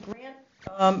 And the grant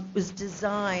was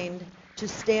designed to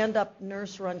stand up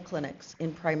nurse-run clinics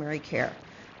in primary care.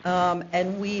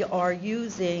 And we are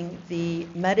using the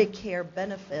Medicare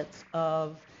benefits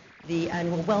of the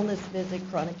annual wellness visit,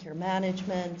 chronic care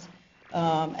management,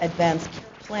 advanced care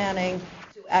planning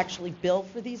to actually bill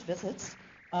for these visits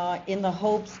in the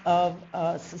hopes of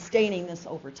sustaining this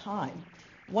over time.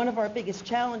 One of our biggest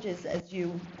challenges as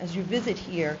you visit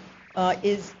here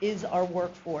is our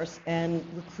workforce and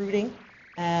recruiting,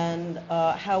 and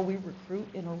how we recruit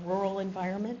in a rural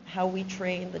environment, how we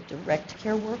train the direct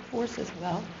care workforce as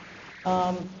well.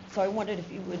 So I wondered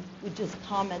if you would just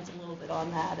comment a little bit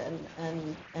on that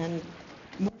and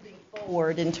moving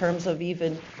forward in terms of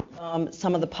even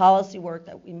some of the policy work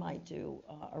that we might do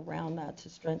around that to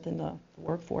strengthen the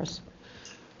workforce.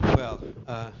 Well,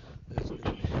 it's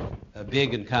a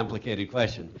big and complicated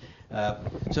question.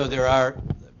 So there are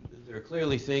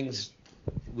clearly things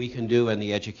we can do on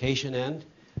the education end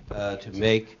to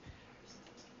make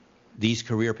these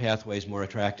career pathways more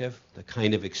attractive. The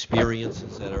kind of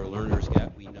experiences that our learners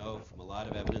get, we know from a lot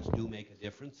of evidence, do make a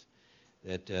difference.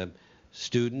 That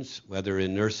students, whether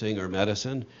in nursing or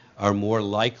medicine, are more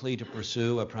likely to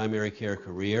pursue a primary care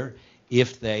career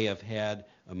if they have had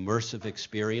immersive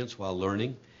experience while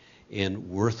learning in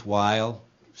worthwhile,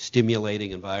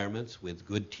 stimulating environments with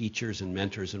good teachers and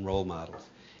mentors and role models.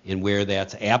 And where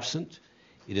that's absent,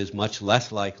 it is much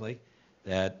less likely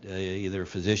that either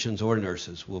physicians or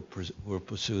nurses will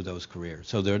pursue those careers.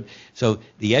 So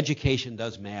the education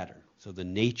does matter. So the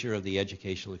nature of the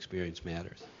educational experience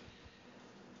matters.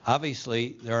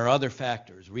 Obviously, there are other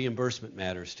factors. Reimbursement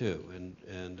matters too,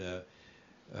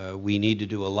 and we need to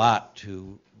do a lot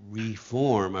to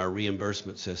reform our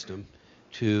reimbursement system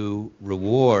to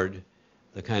reward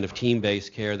the kind of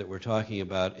team-based care that we're talking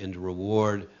about and to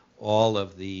reward all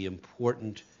of the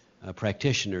important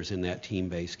practitioners in that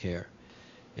team-based care.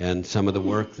 And some of the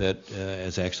work that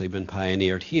has actually been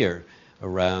pioneered here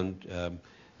around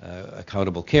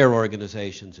accountable care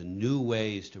organizations and new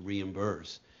ways to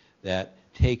reimburse that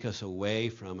take us away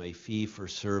from a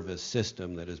fee-for-service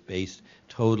system that is based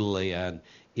totally on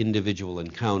individual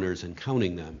encounters and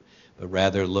counting them, but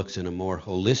rather looks in a more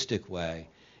holistic way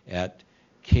at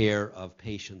care of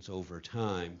patients over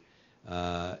time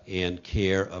and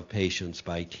care of patients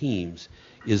by teams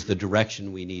is the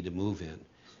direction we need to move in.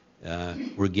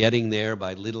 We're getting there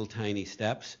by little tiny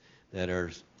steps that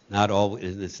are not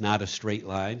always, it's not a straight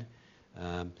line.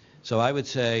 So I would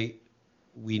say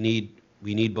we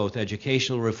need both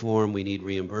educational reform, we need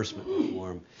reimbursement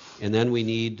reform, and then we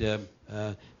need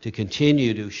to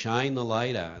continue to shine the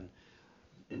light on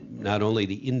not only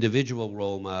the individual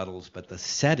role models, but the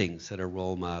settings that are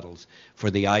role models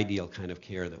for the ideal kind of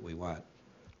care that we want.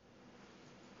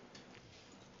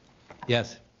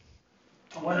 Yes?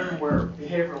 I'm wondering where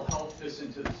behavioral health fits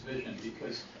into this vision,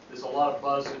 because there's a lot of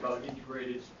buzz about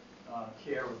integrated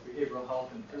care with behavioral health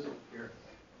and physical care.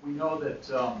 We know that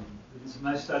there's some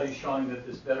nice studies showing that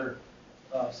there's better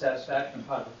satisfaction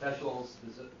by professionals.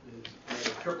 There's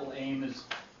a triple aim is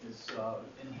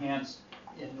enhanced.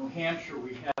 In New Hampshire,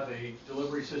 we have a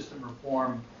delivery system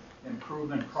reform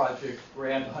improvement project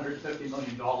grant, $150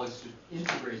 million to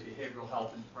integrate behavioral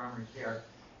health into primary care.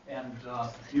 And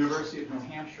the University of New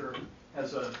Hampshire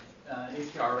has an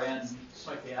HRN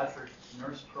psychiatric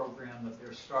nurse program that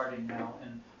they're starting now.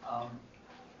 And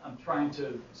I'm trying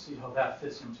to see how that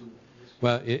fits into this.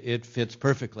 Well, it fits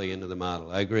perfectly into the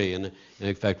model. I agree. And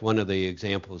in fact, one of the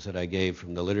examples that I gave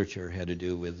from the literature had to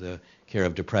do with the care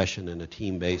of depression and a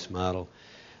team-based model.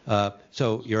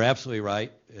 So you're absolutely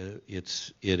right.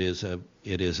 It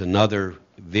is another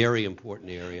very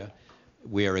important area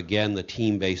where, again, the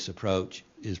team-based approach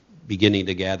is beginning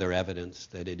to gather evidence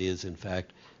that it is, in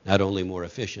fact, not only more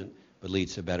efficient, but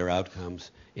leads to better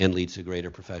outcomes and leads to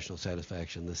greater professional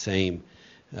satisfaction. The same,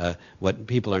 what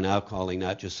people are now calling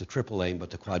not just the triple aim, but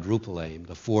the quadruple aim,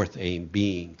 the fourth aim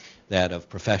being that of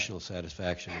professional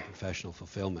satisfaction and professional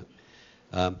fulfillment.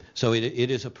 So it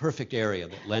is a perfect area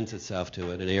that lends itself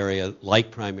to it, an area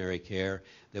like primary care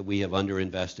that we have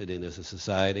underinvested in as a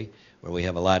society, where we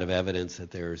have a lot of evidence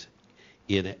that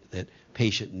that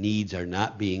patient needs are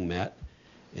not being met,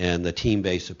 and the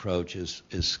team-based approach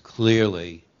is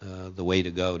clearly the way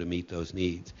to go to meet those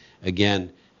needs.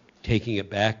 Again, taking it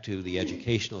back to the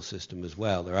educational system as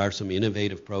well, there are some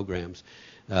innovative programs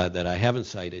that I haven't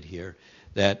cited here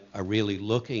that are really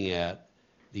looking at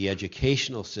the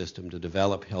educational system to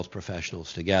develop health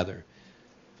professionals together,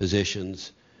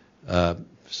 physicians,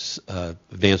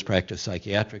 advanced practice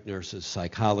psychiatric nurses,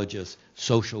 psychologists,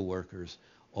 social workers,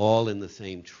 all in the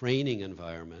same training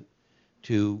environment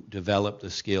to develop the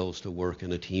skills to work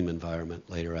in a team environment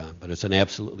later on. But it's an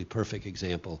absolutely perfect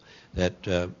example that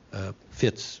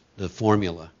fits the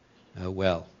formula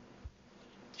well.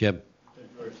 Jim?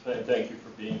 Thank you for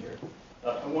being here.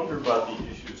 I wonder about the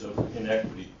issues of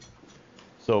inequity.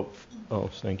 So,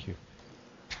 thank you.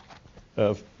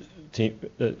 The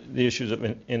issues of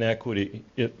inequity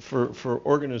for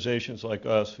organizations like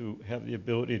us who have the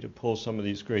ability to pull some of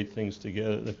these great things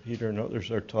together that Peter and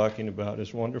others are talking about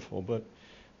is wonderful, but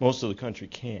most of the country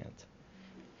can't.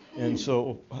 And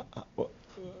so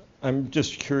I'm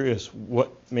just curious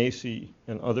what Macy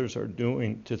and others are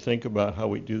doing to think about how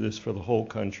we do this for the whole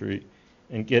country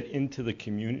and get into the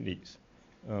communities,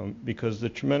 because the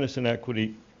tremendous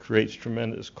inequity creates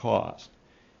tremendous cost.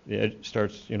 It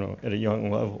starts, at a young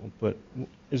level. But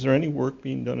is there any work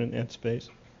being done in that space?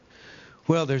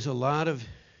 Well, there's a lot of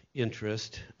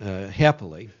interest,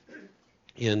 happily,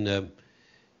 in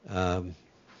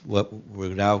what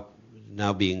we're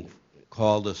now being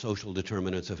called the social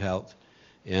determinants of health,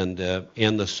 and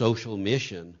the social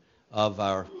mission of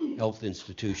our health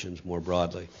institutions more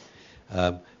broadly.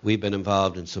 We've been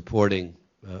involved in supporting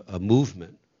a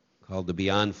movement called the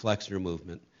Beyond Flexner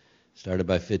movement, started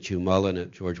by Fitzhugh Mullen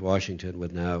at George Washington,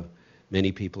 with now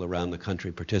many people around the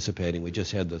country participating. We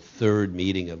just had the third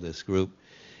meeting of this group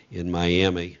in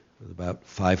Miami with about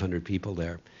 500 people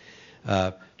there,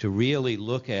 to really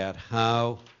look at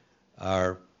how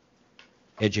our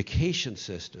education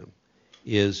system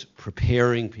is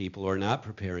preparing people or not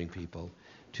preparing people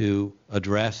to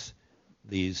address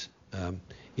these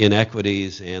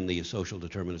inequities and the social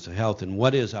determinants of health, and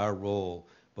what is our role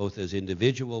both as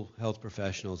individual health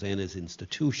professionals and as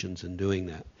institutions in doing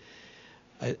that.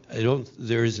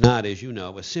 There is not, as you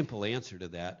know, a simple answer to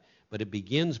that, but it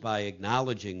begins by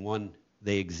acknowledging, one,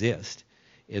 they exist,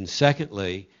 and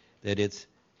secondly,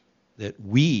 that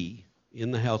we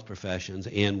in the health professions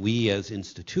and we as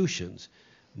institutions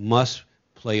must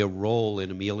play a role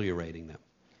in ameliorating them.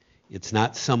 It's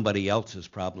not somebody else's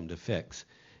problem to fix.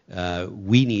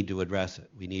 We need to address it.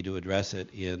 We need to address it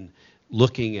in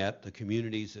looking at the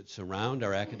communities that surround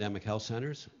our academic health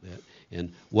centers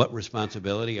and what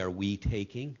responsibility are we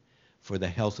taking for the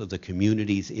health of the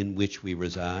communities in which we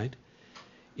reside,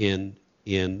 in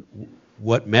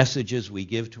what messages we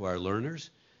give to our learners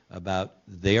about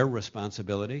their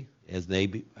responsibility as they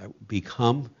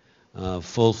become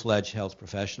full-fledged health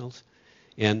professionals,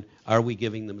 and are we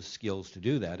giving them skills to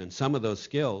do that? And some of those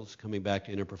skills, coming back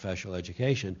to interprofessional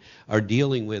education, are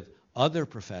dealing with other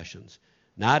professions,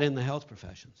 not in the health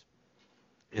professions.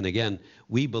 And again,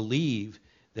 we believe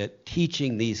that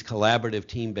teaching these collaborative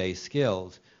team-based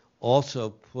skills also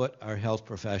put our health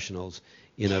professionals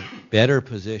in a better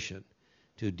position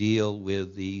to deal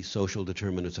with the social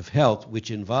determinants of health,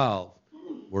 which involve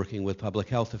working with public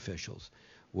health officials,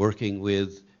 working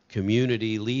with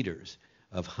community leaders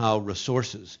of how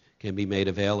resources can be made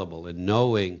available, and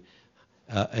knowing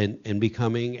and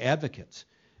becoming advocates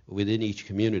within each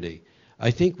community.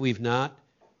 I think we've not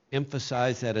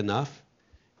emphasized that enough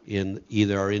in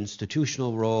either our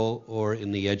institutional role or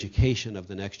in the education of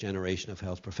the next generation of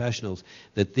health professionals,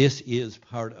 that this is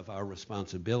part of our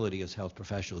responsibility as health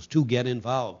professionals to get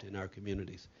involved in our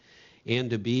communities and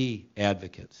to be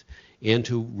advocates and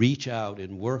to reach out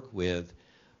and work with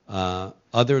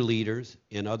other leaders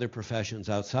in other professions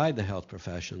outside the health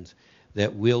professions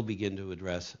that will begin to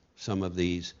address some of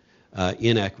these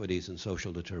inequities and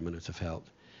social determinants of health.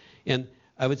 And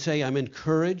I would say I'm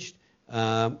encouraged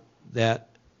that,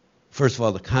 first of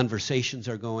all, the conversations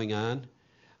are going on,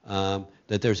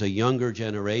 that there's a younger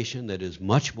generation that is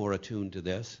much more attuned to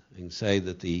this. I can say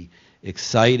that the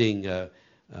excitement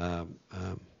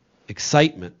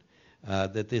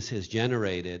that this has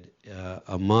generated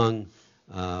among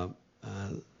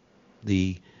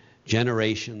the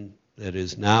generation that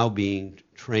is now being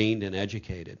trained and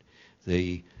educated,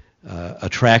 the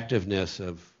attractiveness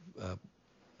of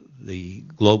the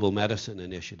global medicine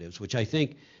initiatives, which I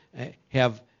think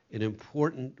have an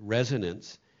important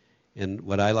resonance. And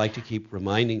what I like to keep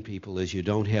reminding people is you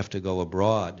don't have to go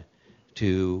abroad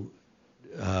to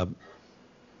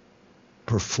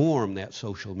perform that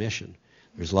social mission.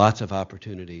 There's lots of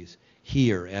opportunities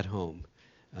here at home.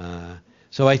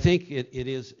 So I think it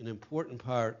is an important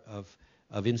part of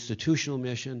institutional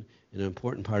mission, an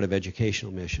important part of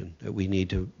educational mission that we need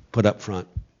to put up front.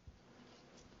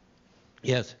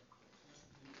 Yes?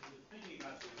 Thinking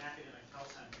about the academic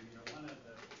health center, one of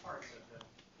the parts of the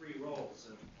three roles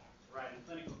of providing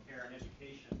clinical care and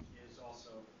education is also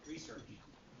research.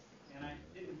 And I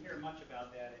didn't hear much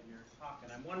about that in your talk,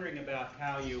 and I'm wondering about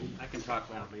how you, I can talk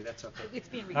loudly, that's okay. It's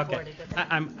being recorded. Okay.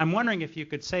 I'm wondering if you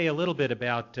could say a little bit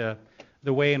about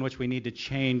the way in which we need to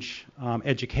change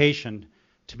education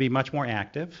to be much more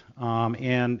active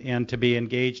and to be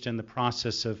engaged in the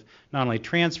process of not only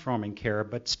transforming care,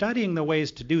 but studying the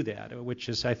ways to do that, which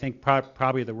is, I think,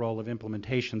 probably the role of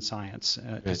implementation science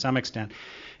to some extent,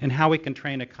 and how we can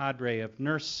train a cadre of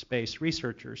nurse-based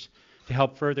researchers to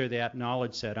help further that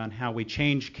knowledge set on how we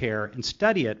change care and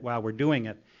study it while we're doing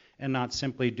it, and not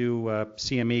simply do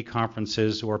CME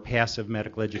conferences or passive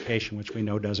medical education, which we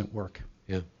know doesn't work.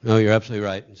 Yeah, no, you're absolutely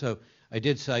right. And so I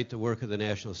did cite the work of the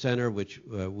National Center, which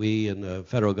we and the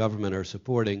federal government are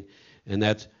supporting, and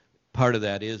that's part of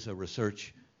that is a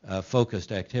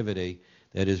research-focused activity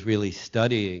that is really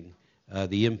studying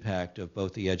the impact of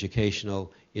both the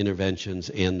educational interventions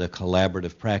and the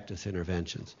collaborative practice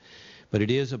interventions. But it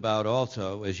is about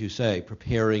also, as you say,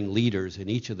 preparing leaders in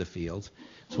each of the fields.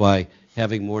 That's why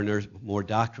having more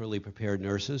doctorally prepared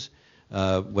nurses,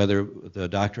 whether the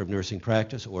doctor of nursing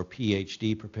practice or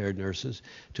PhD prepared nurses,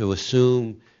 to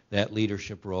assume that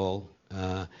leadership role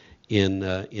in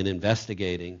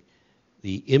investigating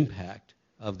the impact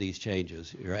of these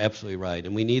changes. You're absolutely right.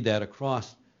 And we need that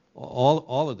across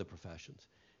all of the professions.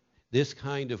 This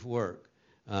kind of work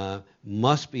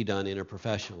must be done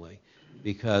interprofessionally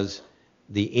because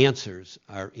the answers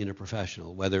are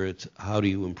interprofessional, whether it's how do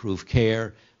you improve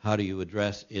care, how do you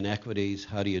address inequities,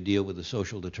 how do you deal with the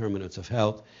social determinants of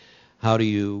health, how do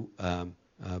you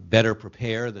better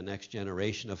prepare the next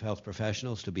generation of health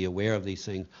professionals to be aware of these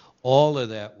things. All of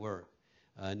that work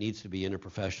needs to be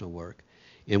interprofessional work.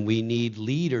 And we need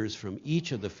leaders from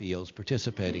each of the fields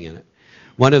participating in it.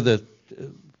 One of the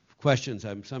questions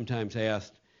I'm sometimes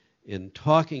asked in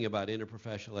talking about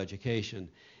interprofessional education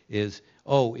is,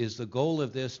 oh, is the goal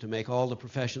of this to make all the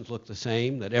professions look the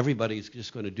same, that everybody's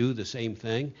just going to do the same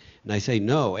thing? And I say,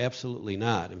 no, absolutely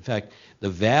not. In fact, the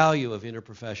value of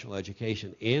interprofessional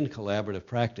education and collaborative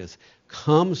practice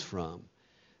comes from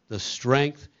the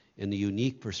strength and the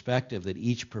unique perspective that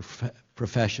each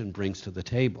profession brings to the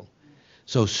table.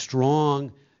 So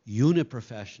strong,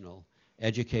 uniprofessional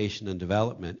education and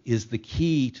development is the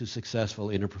key to successful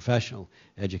interprofessional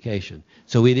education.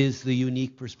 So it is the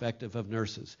unique perspective of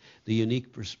nurses, the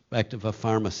unique perspective of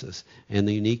pharmacists, and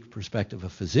the unique perspective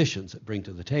of physicians that bring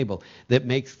to the table that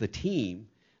makes the team,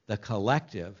 the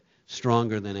collective,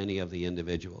 stronger than any of the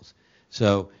individuals.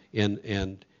 So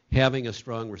and having a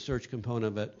strong research component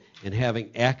of it and having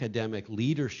academic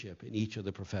leadership in each of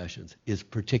the professions is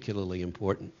particularly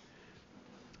important.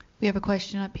 We have a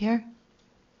question up here.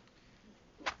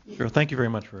 Sure. Thank you very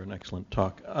much for an excellent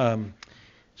talk.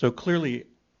 So clearly,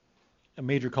 a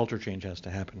major culture change has to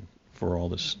happen for all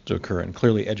this to occur, and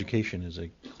clearly education is a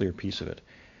clear piece of it.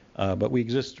 But we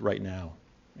exist right now,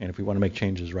 and if we want to make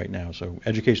changes right now, so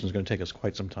education is going to take us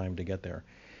quite some time to get there.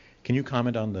 Can you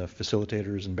comment on the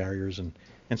facilitators and barriers and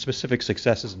specific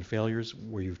successes and failures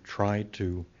where you've tried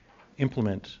to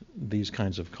implement these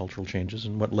kinds of cultural changes,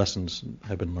 and what lessons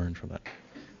have been learned from that?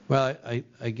 Well,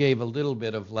 I gave a little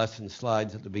bit of lesson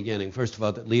slides at the beginning. First of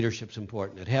all, that leadership's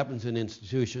important. It happens in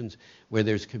institutions where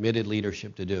there's committed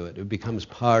leadership to do it. It becomes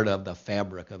part of the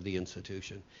fabric of the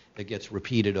institution. It gets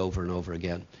repeated over and over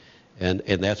again. And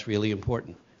that's really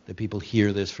important, that people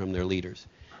hear this from their leaders.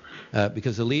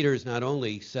 Because the leaders not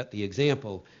only set the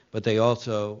example, but they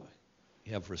also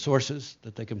have resources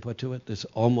that they can put to it. This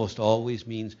almost always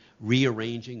means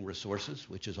rearranging resources,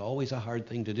 which is always a hard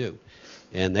thing to do.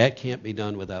 And that can't be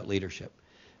done without leadership.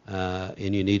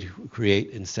 And you need to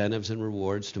create incentives and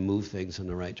rewards to move things in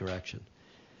the right direction.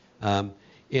 And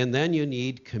then you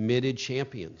need committed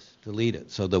champions to lead it.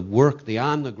 So the work, the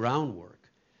on-the-ground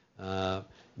work,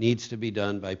 needs to be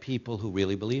done by people who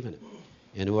really believe in it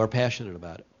and who are passionate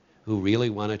about it, who really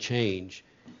want to change,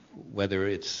 whether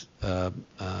it's a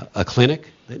clinic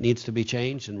that needs to be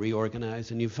changed and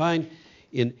reorganized. And you find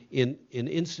in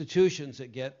institutions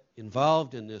that get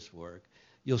involved in this work,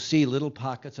 you'll see little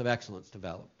pockets of excellence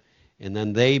develop. And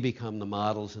then they become the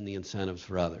models and the incentives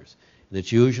for others. And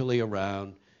it's usually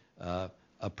around a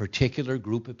particular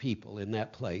group of people in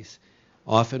that place,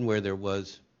 often where there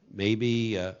was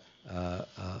maybe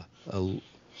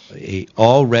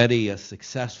already a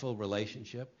successful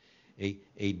relationship,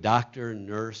 a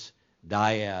doctor-nurse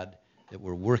dyad that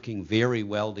were working very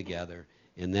well together,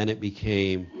 and then it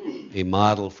became a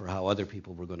model for how other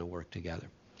people were going to work together.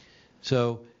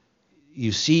 So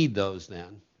you seed those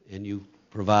then, and you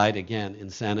provide, again,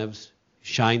 incentives,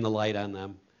 shine the light on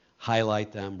them,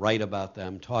 highlight them, write about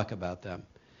them, talk about them,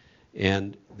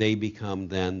 and they become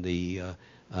then you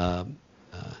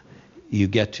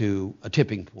get to a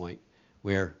tipping point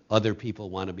where other people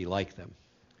want to be like them.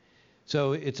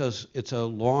 So it's a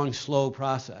long, slow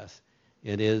process.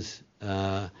 It is,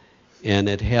 and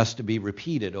it has to be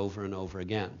repeated over and over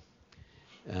again.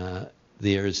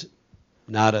 There's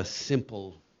not a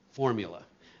simple formula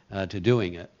to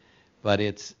doing it, but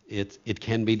it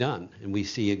can be done, and we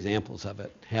see examples of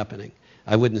it happening.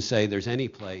 I wouldn't say there's any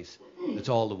place that's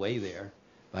all the way there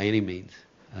by any means.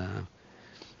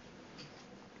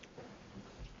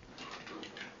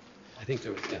 I think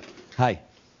there was, yeah. Hi.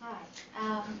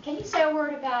 Hi. Can you say a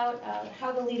word about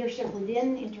how the leadership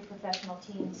within interprofessional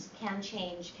teams can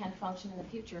change, can function in the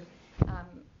future?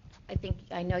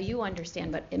 I know you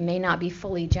understand, but it may not be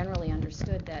fully generally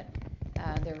understood that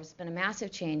there's been a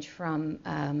massive change from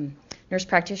nurse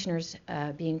practitioners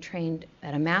being trained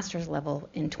at a master's level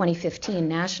in 2015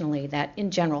 nationally that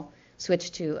in general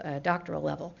switched to a doctoral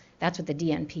level. That's what the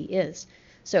DNP is.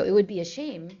 So it would be a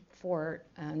shame for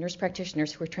nurse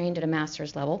practitioners who are trained at a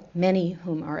master's level, many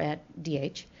whom are at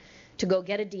DH, to go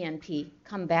get a DNP,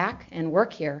 come back and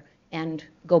work here, and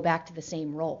go back to the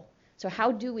same role. So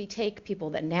how do we take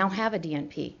people that now have a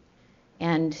DNP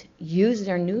and use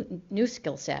their new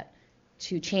skill set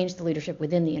to change the leadership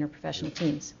within the interprofessional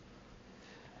teams?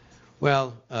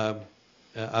 Well,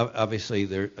 obviously,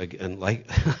 there again,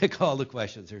 like all the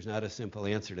questions, there's not a simple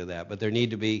answer to that, but there need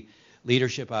to be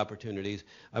leadership opportunities.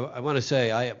 I want to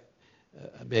say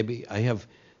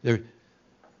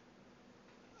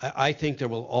I think there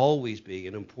will always be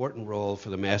an important role for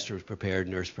the master's prepared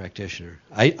nurse practitioner.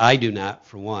 I do not,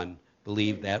 for one,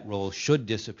 believe that role should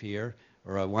disappear,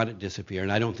 or I want it to disappear,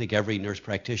 and I don't think every nurse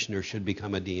practitioner should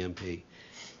become a DNP.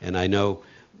 And I know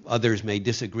others may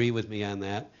disagree with me on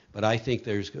that, but I think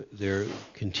there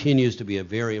continues to be a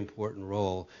very important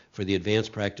role for the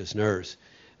advanced practice nurse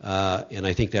And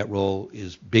I think that role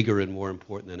is bigger and more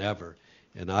important than ever.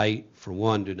 And I, for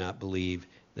one, do not believe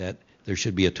that there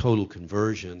should be a total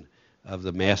conversion of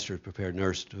the Master of Prepared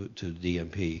Nurse to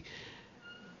DNP.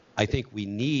 I think we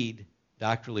need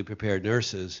doctorally prepared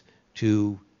nurses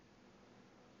to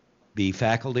be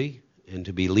faculty and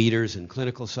to be leaders in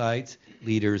clinical sites,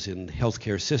 leaders in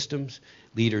healthcare systems,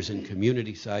 leaders in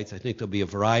community sites. I think there'll be a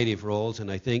variety of roles,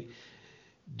 and I think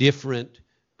different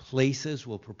places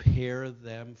will prepare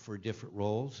them for different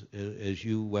roles. As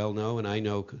you well know, and I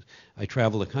know because I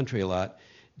travel the country a lot,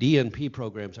 DNP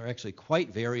programs are actually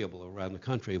quite variable around the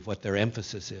country of what their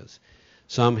emphasis is.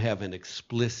 Some have an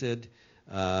explicit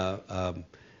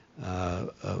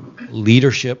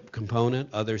leadership component.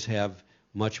 Others have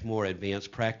much more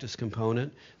advanced practice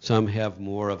component. Some have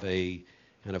more of a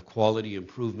kind of quality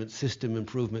improvement, system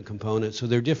improvement component. So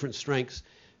there are different strengths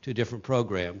to different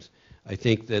programs. I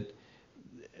think that,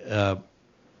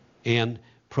 and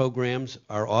programs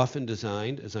are often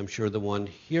designed, as I'm sure the one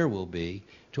here will be,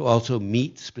 to also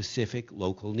meet specific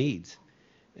local needs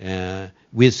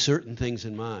with certain things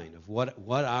in mind of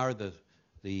what are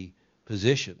the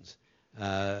positions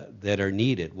that are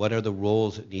needed, what are the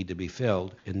roles that need to be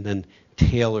filled, and then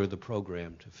tailor the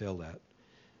program to fill that.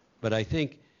 But I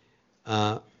think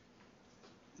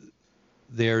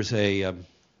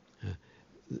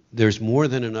there's more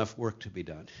than enough work to be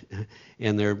done,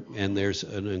 and there's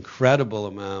an incredible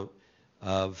amount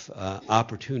of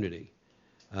opportunity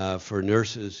for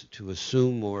nurses to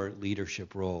assume more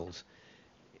leadership roles,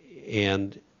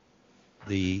 and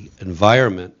the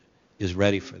environment is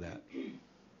ready for that.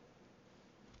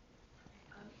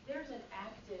 There's an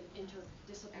active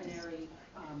interdisciplinary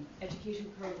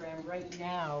education program right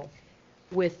now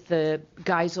with the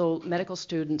Geisel medical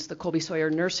students, the Colby Sawyer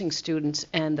nursing students,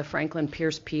 and the Franklin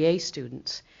Pierce PA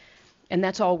students. And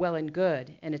that's all well and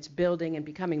good, and it's building and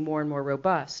becoming more and more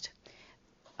robust.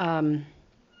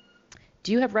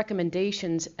 Do you have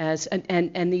recommendations as,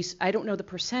 and these, I don't know the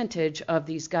percentage of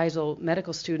these Geisel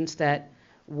medical students that,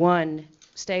 one,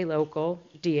 stay local,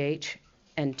 DH,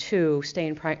 and two, stay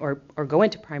in or go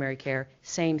into primary care.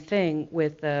 Same thing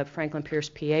with the Franklin Pierce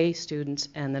PA students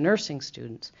and the nursing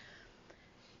students.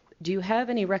 Do you have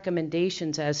any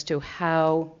recommendations as to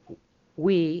how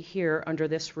we here under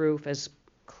this roof as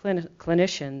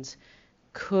clinicians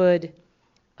could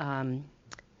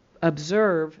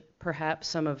observe perhaps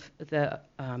some of the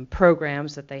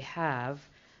programs that they have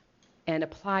and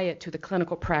apply it to the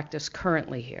clinical practice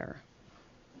currently here?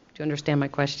 Do you understand my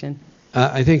question?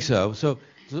 I think so. So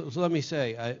let me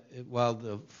say, while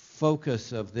the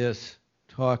focus of this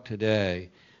talk today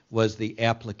was the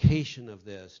application of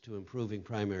this to improving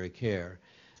primary care,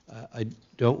 I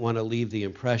don't want to leave the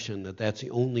impression that that's the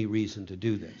only reason to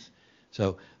do this.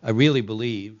 So I really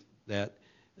believe that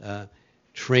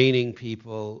training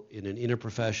people in an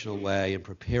interprofessional way and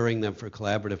preparing them for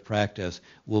collaborative practice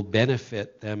will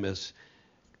benefit them as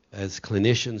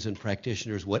clinicians and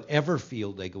practitioners, whatever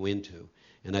field they go into.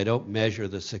 And I don't measure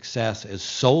the success as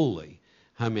solely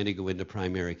how many go into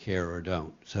primary care or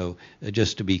don't. So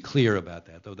just to be clear about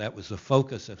that, though that was the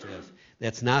focus of this,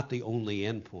 that's not the only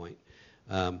endpoint.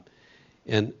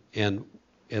 And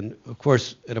of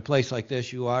course, at a place like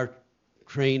this, you are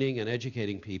training and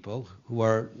educating people who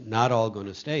are not all going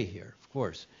to stay here, of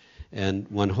course. And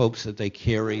one hopes that they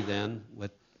carry then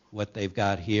what they've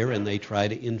got here, and they try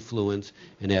to influence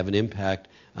and have an impact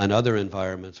on other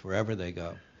environments wherever they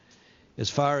go. As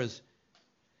far as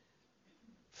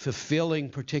fulfilling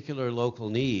particular local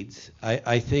needs,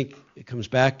 I think it comes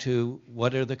back to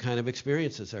what are the kind of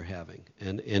experiences they're having.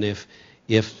 And if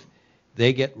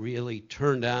they get really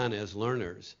turned on as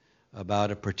learners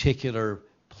about a particular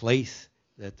place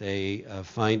that they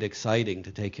find exciting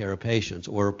to take care of patients,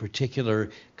 or a particular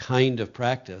kind of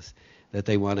practice that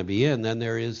they want to be in, then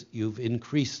you've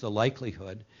increased the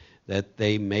likelihood that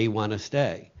they may want to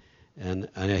stay. And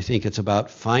I think it's about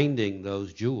finding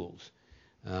those jewels.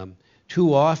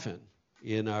 Too often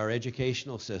in our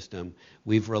educational system,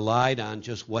 we've relied on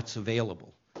just what's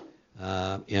available.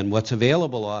 And what's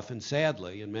available often,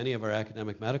 sadly, in many of our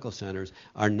academic medical centers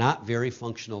are not very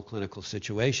functional clinical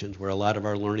situations where a lot of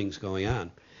our learning's going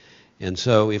on. And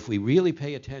so if we really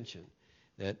pay attention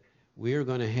that we're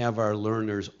going to have our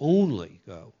learners only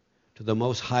go to the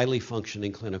most highly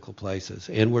functioning clinical places,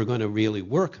 and we're going to really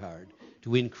work hard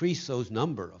to increase those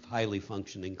number of highly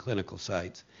functioning clinical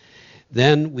sites,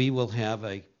 then we will have,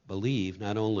 I believe,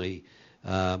 not only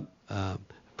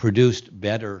produced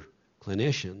better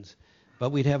clinicians,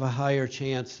 but we'd have a higher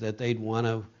chance that they'd want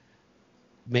to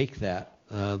make that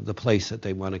the place that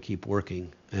they want to keep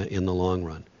working in the long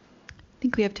run. I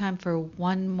think we have time for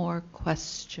one more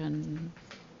question.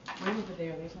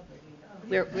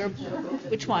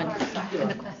 Which one?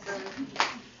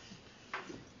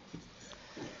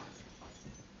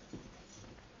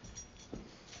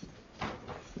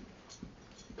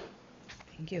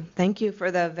 Thank you. Thank you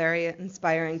for the very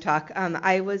inspiring talk.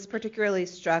 I was particularly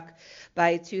struck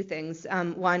by two things.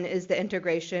 One is the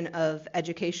integration of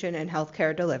education and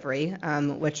healthcare delivery,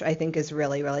 which I think is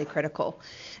really, really critical.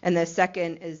 And the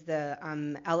second is the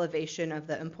elevation of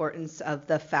the importance of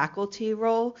the faculty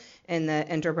role in the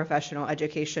interprofessional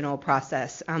educational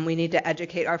process. We need to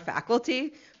educate our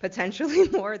faculty, potentially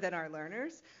more than our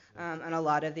learners, on a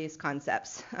lot of these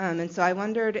concepts. And so I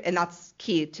wondered, and that's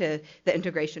key to the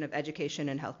integration of education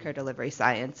and healthcare delivery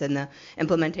science and the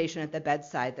implementation at the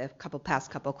bedside, the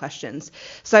past couple questions.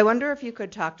 So I wonder if you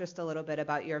could talk just a little bit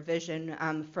about your vision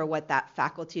for what that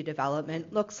faculty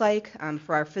development looks like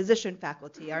for our physician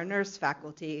faculty, our nurse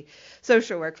faculty,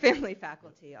 social work, family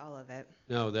faculty, all of it.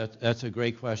 No, that's a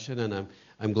great question, and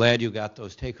I'm glad you got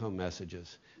those take-home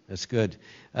messages. That's good.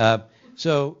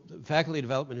 So faculty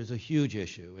development is a huge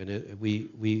issue, and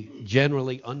we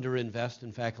generally underinvest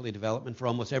in faculty development for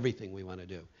almost everything we want to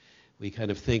do. We kind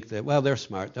of think that, well, they're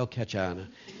smart, they'll catch on,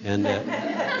 and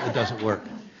it doesn't work.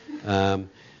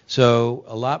 So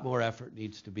a lot more effort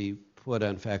needs to be put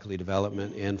on faculty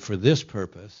development, and for this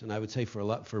purpose, and I would say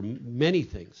for many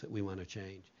things that we want to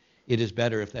change, it is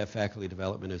better if that faculty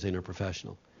development is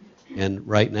interprofessional. And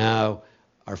right now,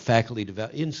 our faculty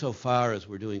insofar as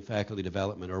we're doing faculty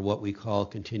development or what we call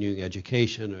continuing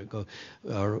education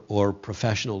or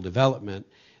professional development,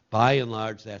 by and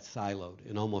large that's siloed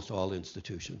in almost all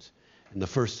institutions. And the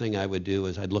first thing I would do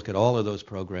is I'd look at all of those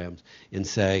programs and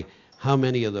say, how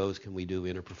many of those can we do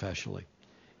interprofessionally?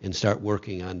 And start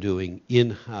working on doing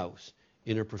in-house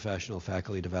interprofessional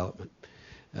faculty development.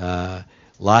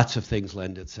 Lots of things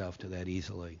lend itself to that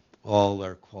easily. All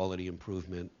our quality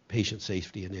improvement, patient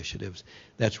safety initiatives,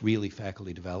 that's really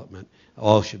faculty development.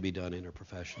 All should be done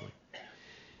interprofessionally.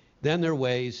 Then there are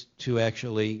ways to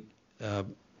actually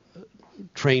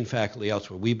train faculty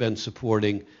elsewhere. We've been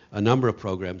supporting a number of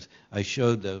programs. I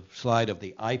showed the slide of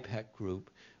the IPEC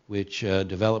group, which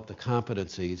developed the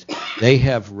competencies. They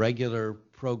have regular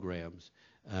programs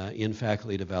in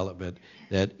faculty development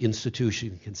that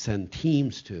institutions can send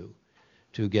teams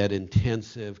to get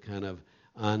intensive kind of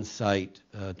on-site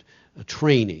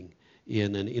training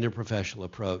in an interprofessional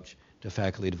approach to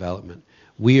faculty development.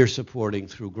 We are supporting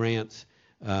through grants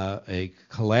a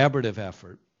collaborative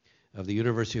effort of the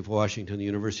University of Washington, the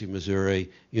University of Missouri,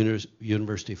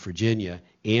 University of Virginia,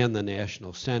 and the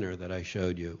National Center that I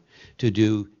showed you to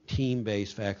do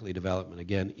team-based faculty development.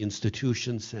 Again,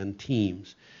 institutions send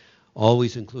teams.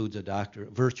 Always includes a doctor,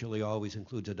 virtually always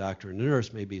includes a doctor and a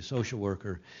nurse, maybe a social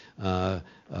worker,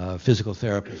 physical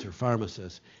therapist or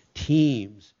pharmacist,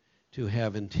 teams to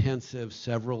have intensive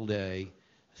several-day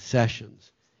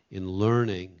sessions in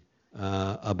learning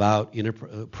about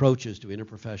approaches to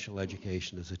interprofessional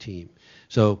education as a team.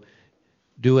 So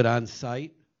do it on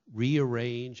site,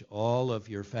 rearrange all of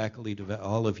your faculty,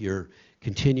 all of your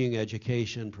continuing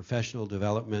education, professional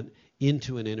development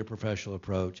into an interprofessional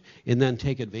approach, and then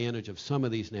take advantage of some of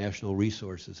these national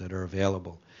resources that are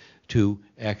available to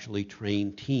actually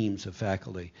train teams of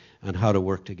faculty on how to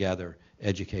work together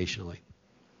educationally.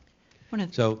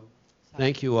 So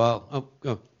thank you all. Oh,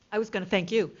 go. I was going to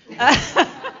thank you.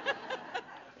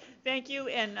 Thank you,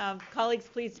 and colleagues,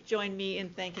 please join me in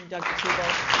thanking Dr. Thibault.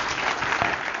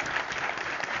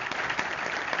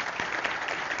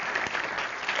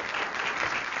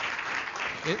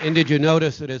 And did you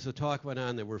notice that as the talk went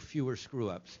on, there were fewer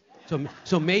screw-ups?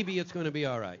 So maybe it's going to be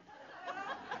all right.